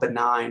what's called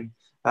benign,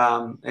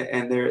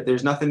 and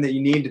there's nothing that you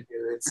need to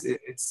do.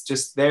 It's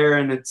just there,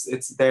 and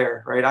it's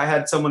there, right? I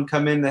had someone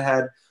come in that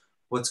had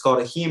what's called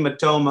a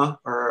hematoma,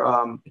 or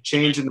a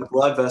change in the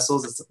blood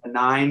vessels. It's a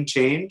benign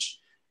change,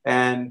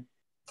 and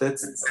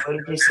that's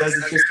literature says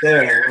it's just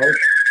there,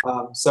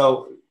 right?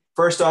 So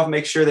first off,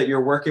 make sure that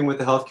you're working with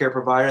a healthcare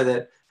provider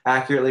that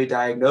accurately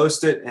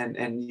diagnosed it,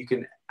 and you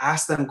can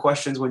ask them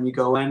questions when you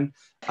go in.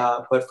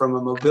 But from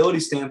a mobility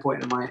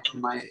standpoint,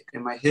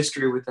 in my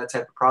history with that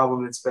type of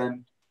problem, it's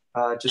been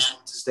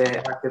just to stay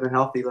active and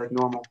healthy like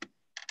normal.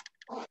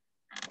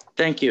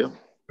 Thank you.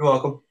 You're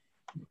welcome.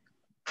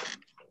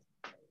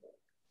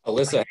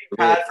 Alyssa had a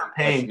really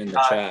question in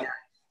the chat.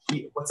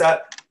 What's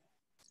that?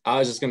 I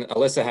was just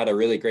Alyssa had a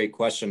really great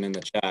question in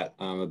the chat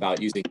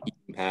about using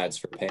heating pads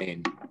for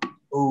pain.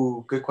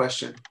 Ooh, good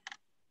question.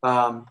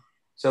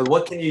 So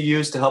what can you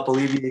use to help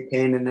alleviate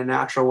pain in a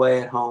natural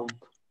way at home?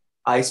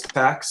 Ice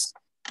packs,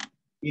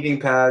 heating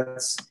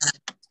pads,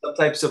 some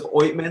types of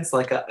ointments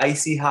like a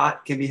icy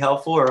hot can be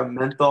helpful, or a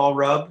menthol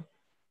rub.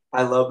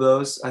 I love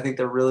those. I think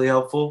they're really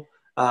helpful.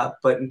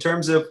 But in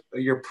terms of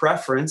your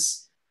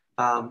preference,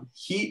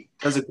 heat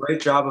does a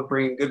great job of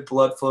bringing good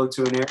blood flow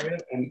to an area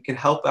and can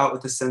help out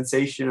with the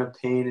sensation of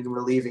pain and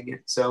relieving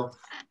it. So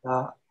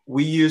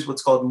we use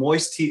what's called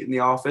moist heat in the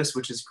office,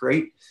 which is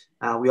great.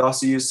 We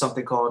also use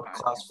something called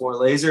class 4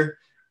 laser,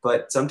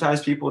 but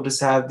sometimes people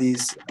just have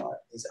these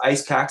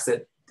ice packs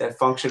that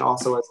function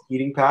also as a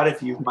heating pad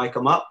if you mic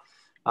them up.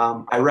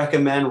 I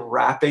recommend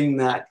wrapping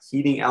that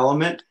heating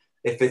element,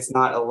 if it's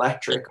not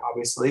electric,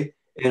 obviously,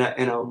 in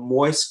a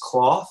moist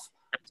cloth,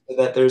 so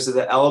that there's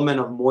the element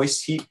of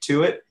moist heat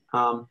to it,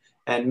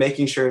 and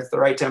making sure it's the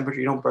right temperature.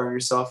 You don't burn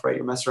yourself, right?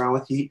 You're messing around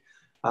with heat.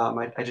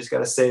 I just got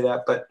to say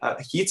that. But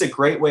heat's a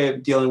great way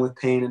of dealing with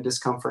pain and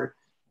discomfort.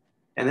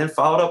 And then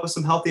followed up with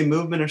some healthy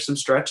movement or some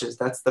stretches.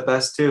 That's the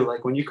best too.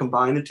 Like when you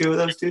combine the two of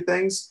those two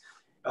things,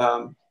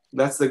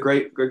 that's the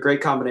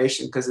great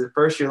combination. Because at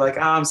first you're like,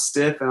 I'm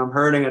stiff and I'm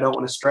hurting. I don't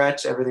want to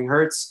stretch. Everything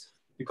hurts.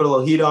 You put a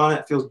little heat on it,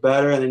 it feels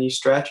better. And then you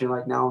stretch. And you're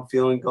like, now I'm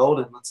feeling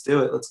golden. Let's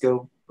do it. Let's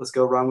go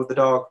run with the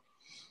dog.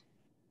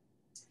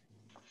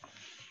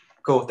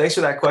 Cool. Thanks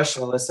for that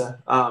question,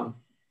 Alyssa.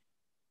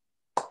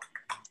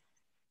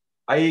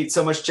 I eat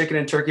so much chicken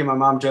and turkey. My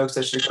mom jokes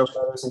I should grow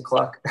feathers and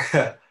cluck.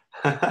 Her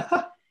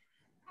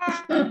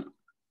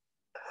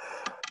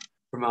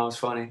mom's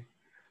funny.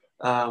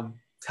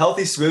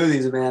 Healthy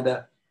smoothies,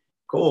 Amanda.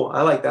 Cool.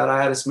 I like that.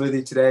 I had a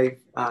smoothie today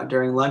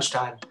during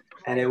lunchtime,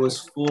 and it was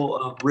full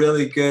of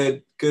really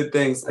good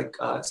things like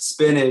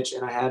spinach,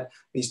 and I had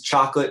these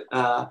chocolate.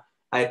 I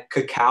had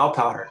cacao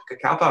powder.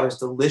 Cacao powder is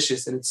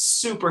delicious, and it's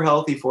super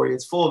healthy for you.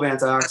 It's full of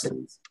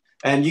antioxidants,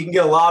 and you can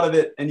get a lot of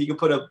it, and you can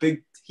put a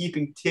big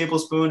heaping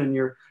tablespoon, and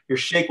your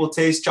shake will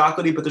taste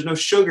chocolatey, but there's no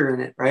sugar in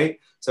it, right?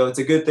 So it's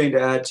a good thing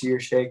to add to your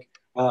shake.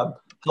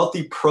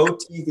 Healthy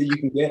protein that you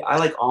can get. I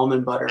like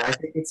almond butter. I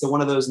think it's one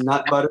of those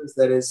nut butters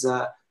that is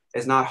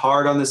not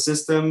hard on the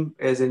system,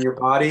 as in your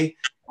body.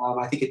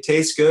 I think it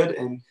tastes good,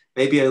 and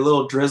maybe a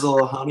little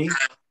drizzle of honey.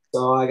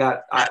 So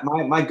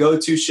my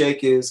go-to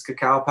shake is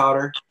cacao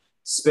powder,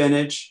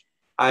 spinach,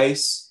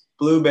 ice,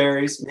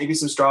 blueberries, maybe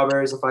some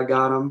strawberries if I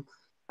got them,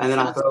 and then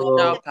I throw a Cacao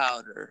little.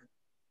 powder.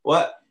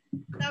 What?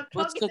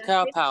 What's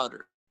cacao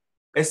powder?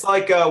 It's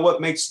like what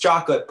makes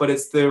chocolate, but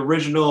it's the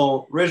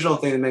original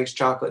thing that makes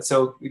chocolate.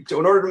 So in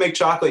order to make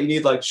chocolate, you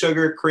need like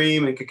sugar,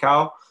 cream, and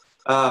cacao.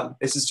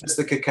 This is just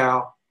the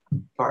cacao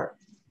part.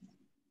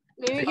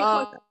 Maybe you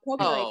can put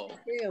coconut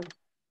too. Is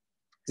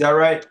that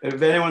right?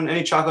 If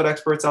any chocolate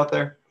experts out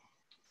there?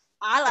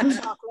 I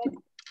like chocolate.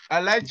 I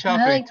like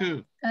chocolate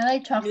too. I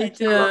like chocolate Me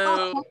too.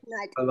 too.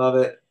 I love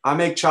it. I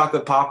make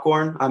chocolate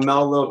popcorn. I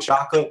melt a little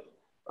chocolate,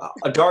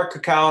 a dark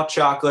cacao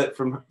chocolate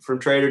from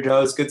Trader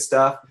Joe's, good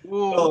stuff. Put a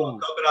little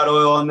coconut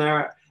oil in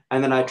there,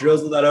 and then I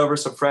drizzle that over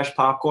some fresh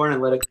popcorn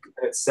and let it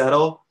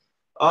settle.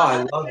 Oh,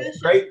 I love it.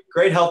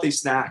 Great healthy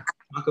snack.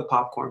 Chocolate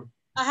popcorn.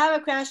 I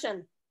have a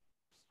question.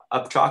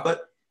 Of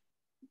chocolate?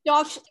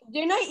 Dogs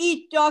do not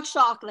eat dog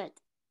chocolate.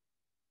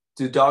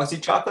 Do dogs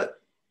eat chocolate?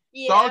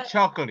 Yeah. Dark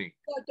chocolate.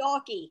 So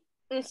doggy.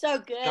 It's so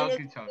good.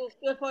 It's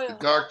good for you.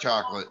 Dark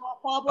chocolate.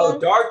 Oh,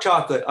 dark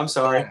chocolate. I'm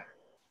sorry.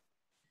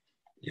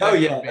 Oh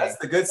yeah, that's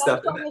the good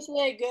stuff. It's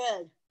really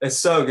good. It's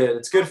so good.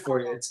 It's good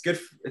for you. It's good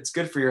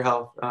for your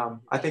health.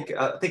 I think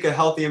a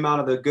healthy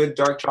amount of the good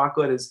dark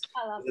chocolate is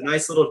a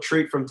nice little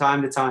treat from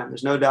time to time.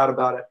 There's no doubt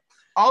about it.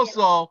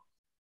 Also,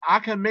 I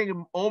can make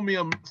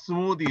oatmeal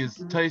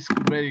smoothies taste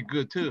very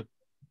good too.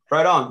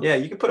 Right on. Yeah,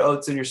 you can put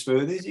oats in your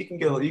smoothies. You can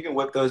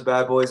whip those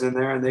bad boys in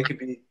there, and they could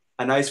be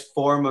a nice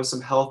form of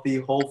some healthy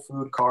whole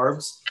food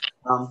carbs.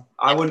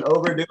 I wouldn't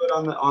overdo it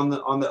on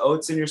the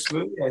oats in your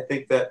smoothie. I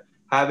think that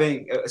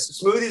having a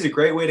smoothie is a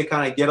great way to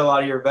kind of get a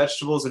lot of your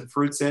vegetables and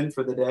fruits in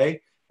for the day.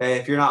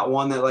 If you're not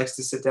one that likes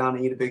to sit down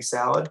and eat a big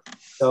salad.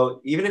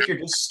 So even if you're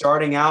just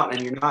starting out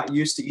and you're not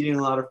used to eating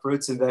a lot of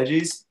fruits and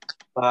veggies,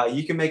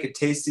 you can make a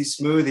tasty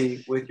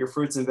smoothie with your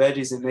fruits and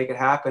veggies and make it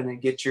happen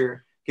and get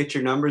your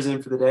numbers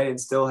in for the day and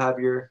still have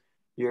your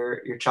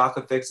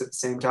chocolate fix at the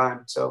same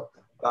time. So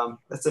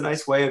that's a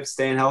nice way of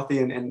staying healthy,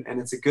 and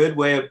it's a good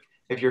way of,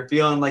 if you're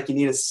feeling like you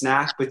need a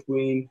snack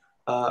between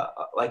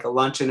like a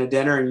lunch and a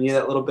dinner and you need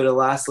that little bit of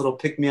last little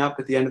pick me up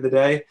at the end of the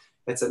day,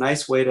 it's a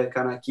nice way to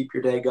kind of keep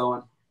your day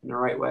going in the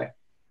right way.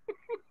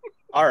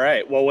 All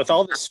right. Well, with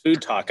all this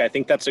food talk, I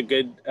think that's a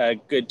good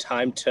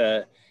time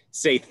to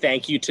say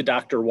thank you to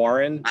Dr.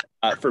 Warren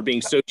for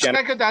being so generous.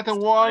 Thank you, Dr.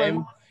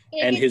 Warren.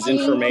 And his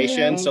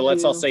information. So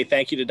let's all say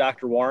thank you to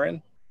Dr.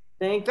 Warren.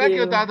 Thank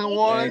you, Dr.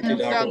 Warren. You've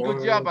done a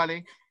good job,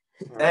 buddy.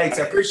 Thanks.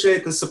 I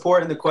appreciate the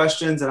support and the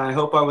questions, and I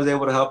hope I was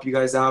able to help you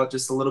guys out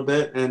just a little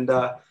bit. And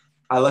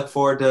I look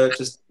forward to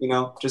just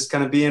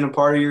kind of being a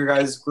part of your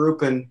guys'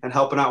 group and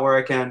helping out where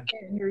I can.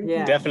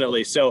 Yeah.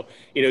 Definitely. So,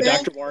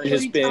 Dr. Warren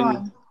has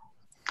been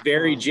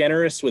very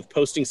generous with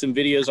posting some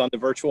videos on the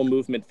Virtual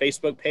Movement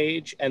Facebook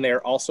page, and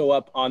they're also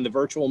up on the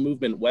Virtual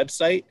Movement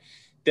website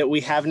that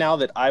we have now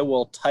that I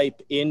will type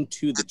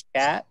into the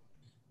chat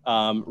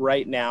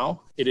right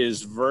now. It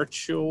is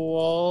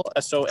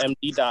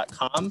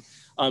virtualsomd.com.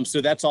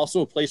 So that's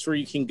also a place where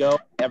you can go,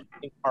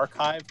 everything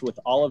archived with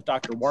all of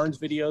Dr. Warren's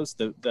videos,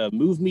 the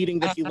Move meeting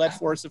that he led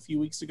for us a few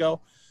weeks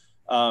ago.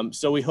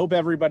 So we hope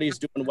everybody's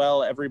doing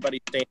well,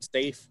 everybody's staying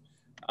safe.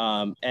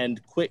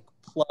 And quick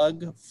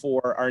plug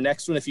for our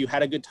next one, if you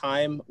had a good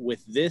time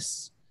with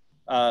this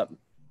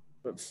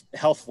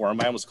health forum,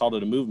 I almost called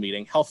it a Move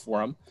meeting, health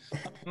forum.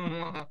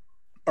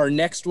 Our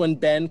next one,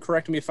 Ben,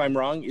 correct me if I'm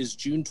wrong, is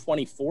June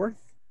 24th.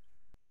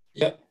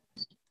 Yep.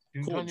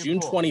 Cool. June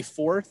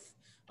 24th.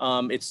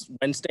 It's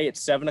Wednesday at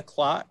 7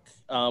 o'clock,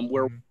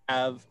 where we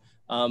have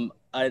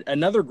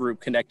another group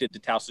connected to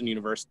Towson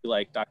University,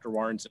 like Dr.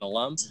 Warren's an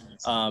alum.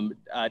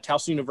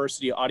 Towson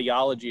University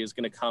Audiology is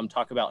going to come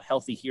talk about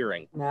healthy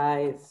hearing.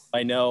 Nice.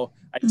 I know.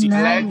 I see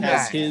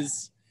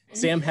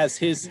Sam has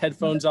his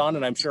headphones on,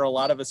 and I'm sure a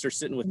lot of us are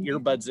sitting with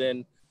earbuds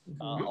in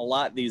a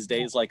lot these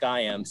days, like I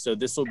am. So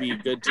this will be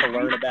good to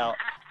learn about.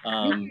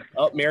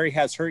 Mary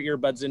has her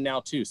earbuds in now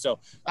too. So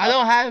I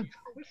don't have.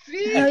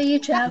 Oh, you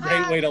travel.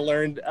 Great way to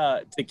learn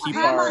to keep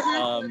our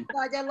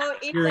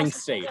hearing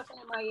safe.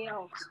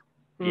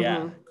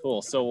 Yeah,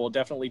 cool. So we'll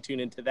definitely tune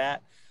into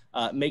that.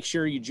 Make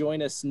sure you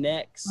join us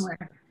next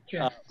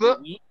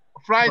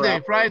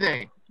Friday.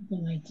 Friday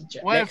meeting.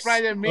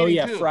 Oh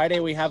yeah, too. Friday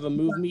we have a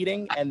Move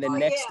meeting, and then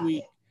next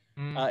week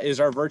is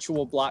our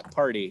virtual block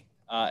party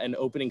and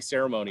opening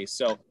ceremony.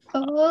 So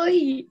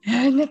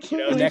next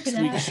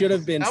week should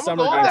have been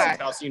Summer Games at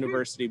Towson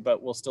University,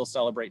 but we'll still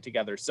celebrate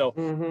together. So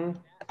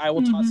I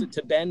will toss it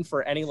to Ben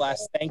for any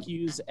last thank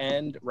yous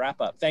and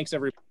wrap up. Thanks,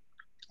 everybody.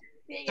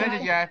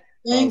 Thank you, Jack.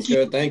 Sounds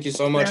good. Thank you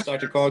so much,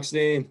 Dr.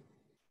 Kalkstein.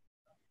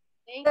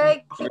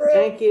 Thank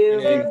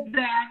you.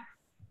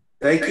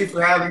 Thank you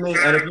for having me.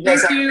 And if you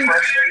guys have any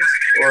questions,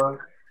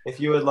 or if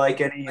you would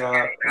like any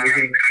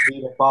anything for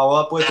me to follow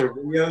up with or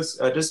videos,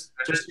 just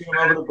shoot them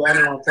over to Ben,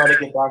 and I'll try to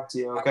get back to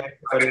you. Okay?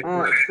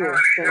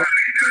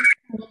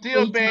 See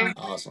you, Ben.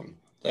 Awesome.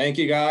 Thank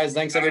you, guys.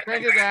 Thanks, everybody.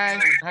 Thank you,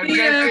 guys. Have a nice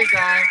day,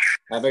 guys.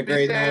 Have a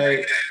great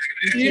night.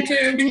 You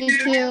too.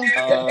 You too.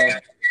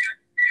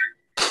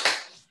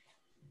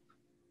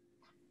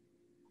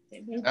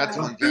 That's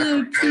when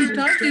Hello, Jeff two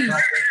duckies.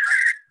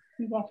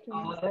 You gotta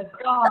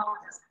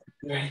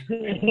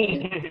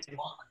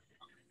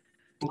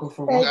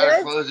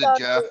close it,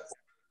 Jeff.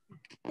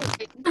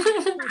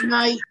 Good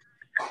night.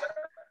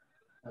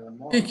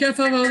 Be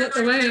careful about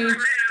the way.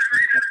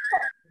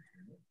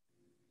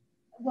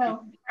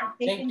 Well,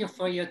 Thank you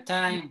for your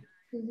time.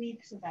 2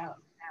 weeks about,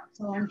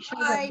 so I'm sure.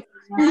 Bye.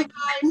 Bye,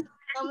 guys.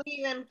 I'm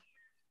leaving.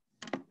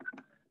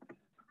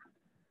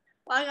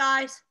 Bye,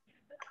 guys.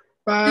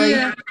 Bye.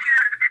 Yeah.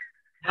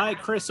 Hi,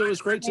 Chris. It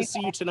was great to see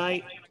you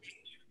tonight.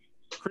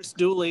 Chris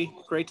Dooley,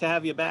 great to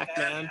have you back,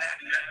 man.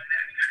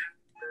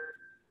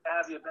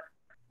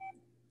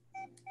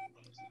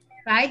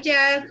 Bye,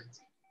 Jeff.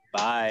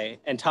 Bye.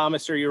 And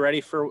Thomas, are you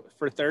ready for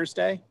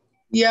Thursday?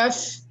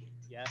 Yes.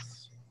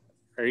 Yes.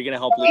 Are you going to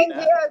help lead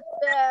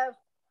that?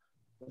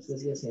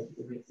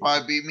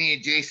 Probably be me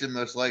and Jason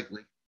most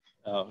likely.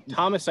 Oh,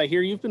 Thomas, I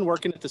hear you've been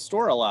working at the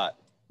store a lot.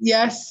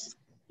 Yes.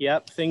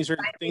 Yep. Things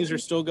are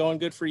still going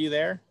good for you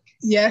there?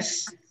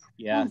 Yes.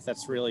 Yeah,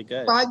 that's really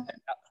good. 5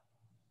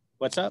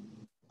 What's up?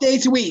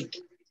 days a week.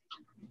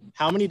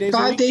 How many days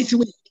 5 a week? days a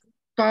week.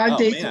 5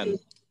 days man. a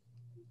week.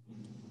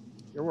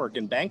 You're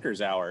working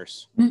banker's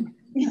hours.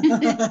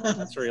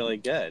 That's really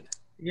good.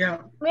 Yeah.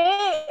 Me,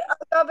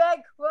 I'll go back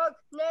work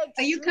next.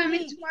 Are you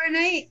coming tomorrow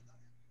night?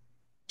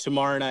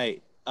 Tomorrow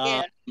night.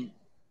 Yeah.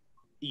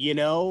 You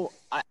know,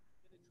 I'm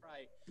gonna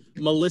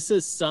try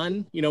Melissa's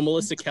son, you know,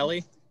 Melissa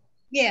Kelly,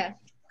 Yeah.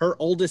 her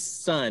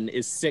oldest son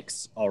is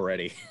 6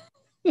 already.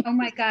 Oh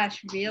my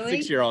gosh, really?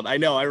 6-year-old. I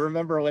know. I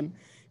remember when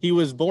he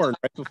was born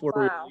right before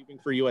we were leaving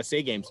for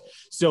USA games.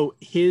 So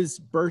his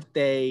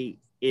birthday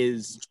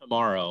is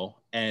tomorrow,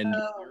 and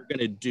we're going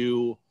to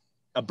do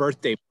a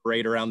birthday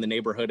parade around the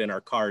neighborhood in our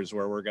cars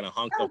where we're going to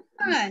honk up,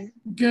 Fun.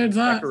 Good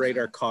luck. decorate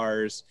our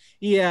cars.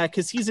 Yeah,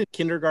 because he's in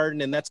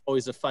kindergarten, and that's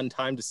always a fun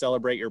time to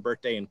celebrate your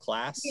birthday in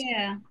class.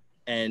 Yeah.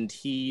 And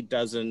he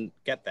doesn't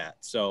get that.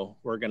 So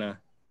we're going to,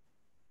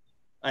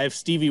 I have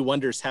Stevie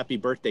Wonder's Happy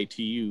Birthday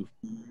to You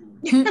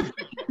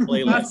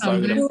playlist, so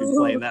I'm going to be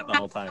playing that the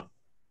whole time.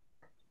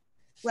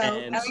 Well,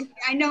 And-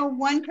 I know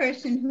one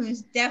person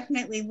who's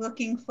definitely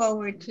looking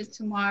forward to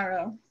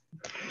tomorrow.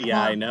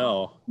 Yeah, I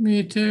know.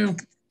 Me too.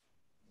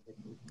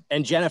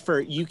 And Jennifer,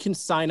 you can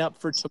sign up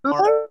for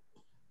tomorrow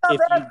if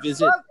you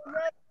visit.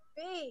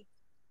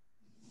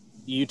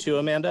 You too,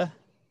 Amanda?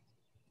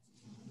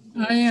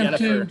 I am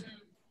Jennifer. too.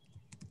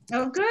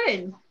 Oh,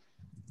 good.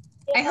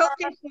 I hope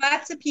there's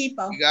lots of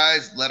people. You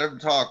guys, let them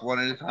talk one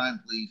at a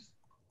time, please.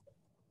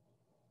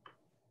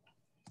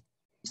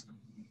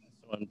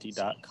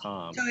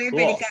 SOMT.com. So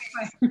everybody Cool. got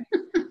one.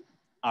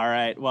 All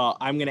right. Well,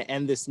 I'm going to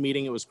end this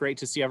meeting. It was great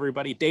to see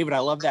everybody. David, I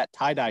love that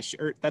tie-dye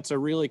shirt. That's a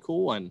really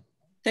cool one.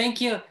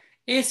 Thank you.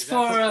 It's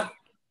for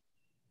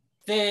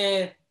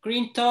the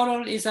Green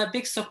Turtle is a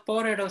big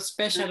supporter of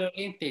Special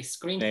Olympics.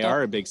 They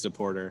are a big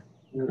supporter.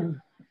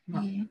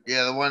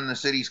 Yeah, the one in the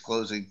city's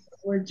closing.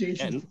 Or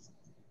Jason.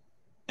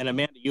 And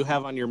Amanda, you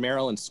have on your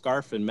Maryland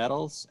scarf and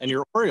medals and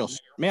your Orioles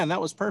shirt. Man,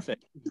 that was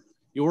perfect.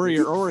 You wore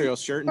your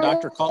Orioles shirt, and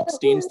Dr.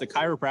 Kalkstein's the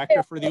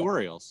chiropractor for the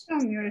Orioles.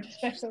 Oh, you're a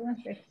Special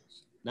Olympics.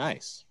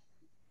 Nice.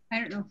 I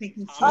don't know if we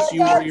can see. Thomas,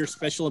 you wore your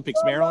Special Olympics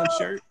Maryland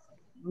shirt?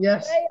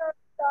 Yes.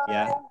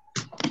 Yeah.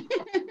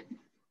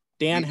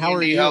 Dan, If how are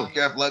need you? help,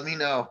 Jeff, let me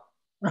know.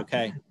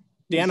 Okay.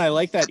 Dan, I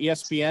like that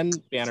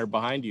ESPN banner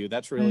behind you.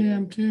 That's I really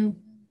am good. too.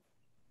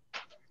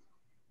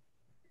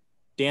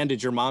 Dan,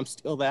 did your mom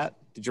steal that?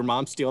 Did your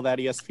mom steal that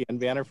ESPN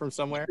banner from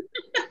somewhere?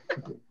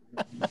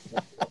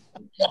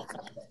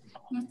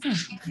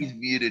 He's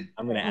muted.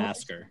 I'm going to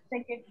ask her.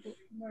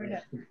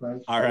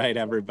 All right,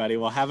 everybody.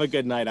 Well, have a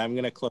good night. I'm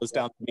going to close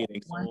down the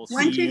meeting. So we'll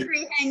 1, see 2, you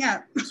 3, hang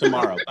up.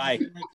 tomorrow. Bye.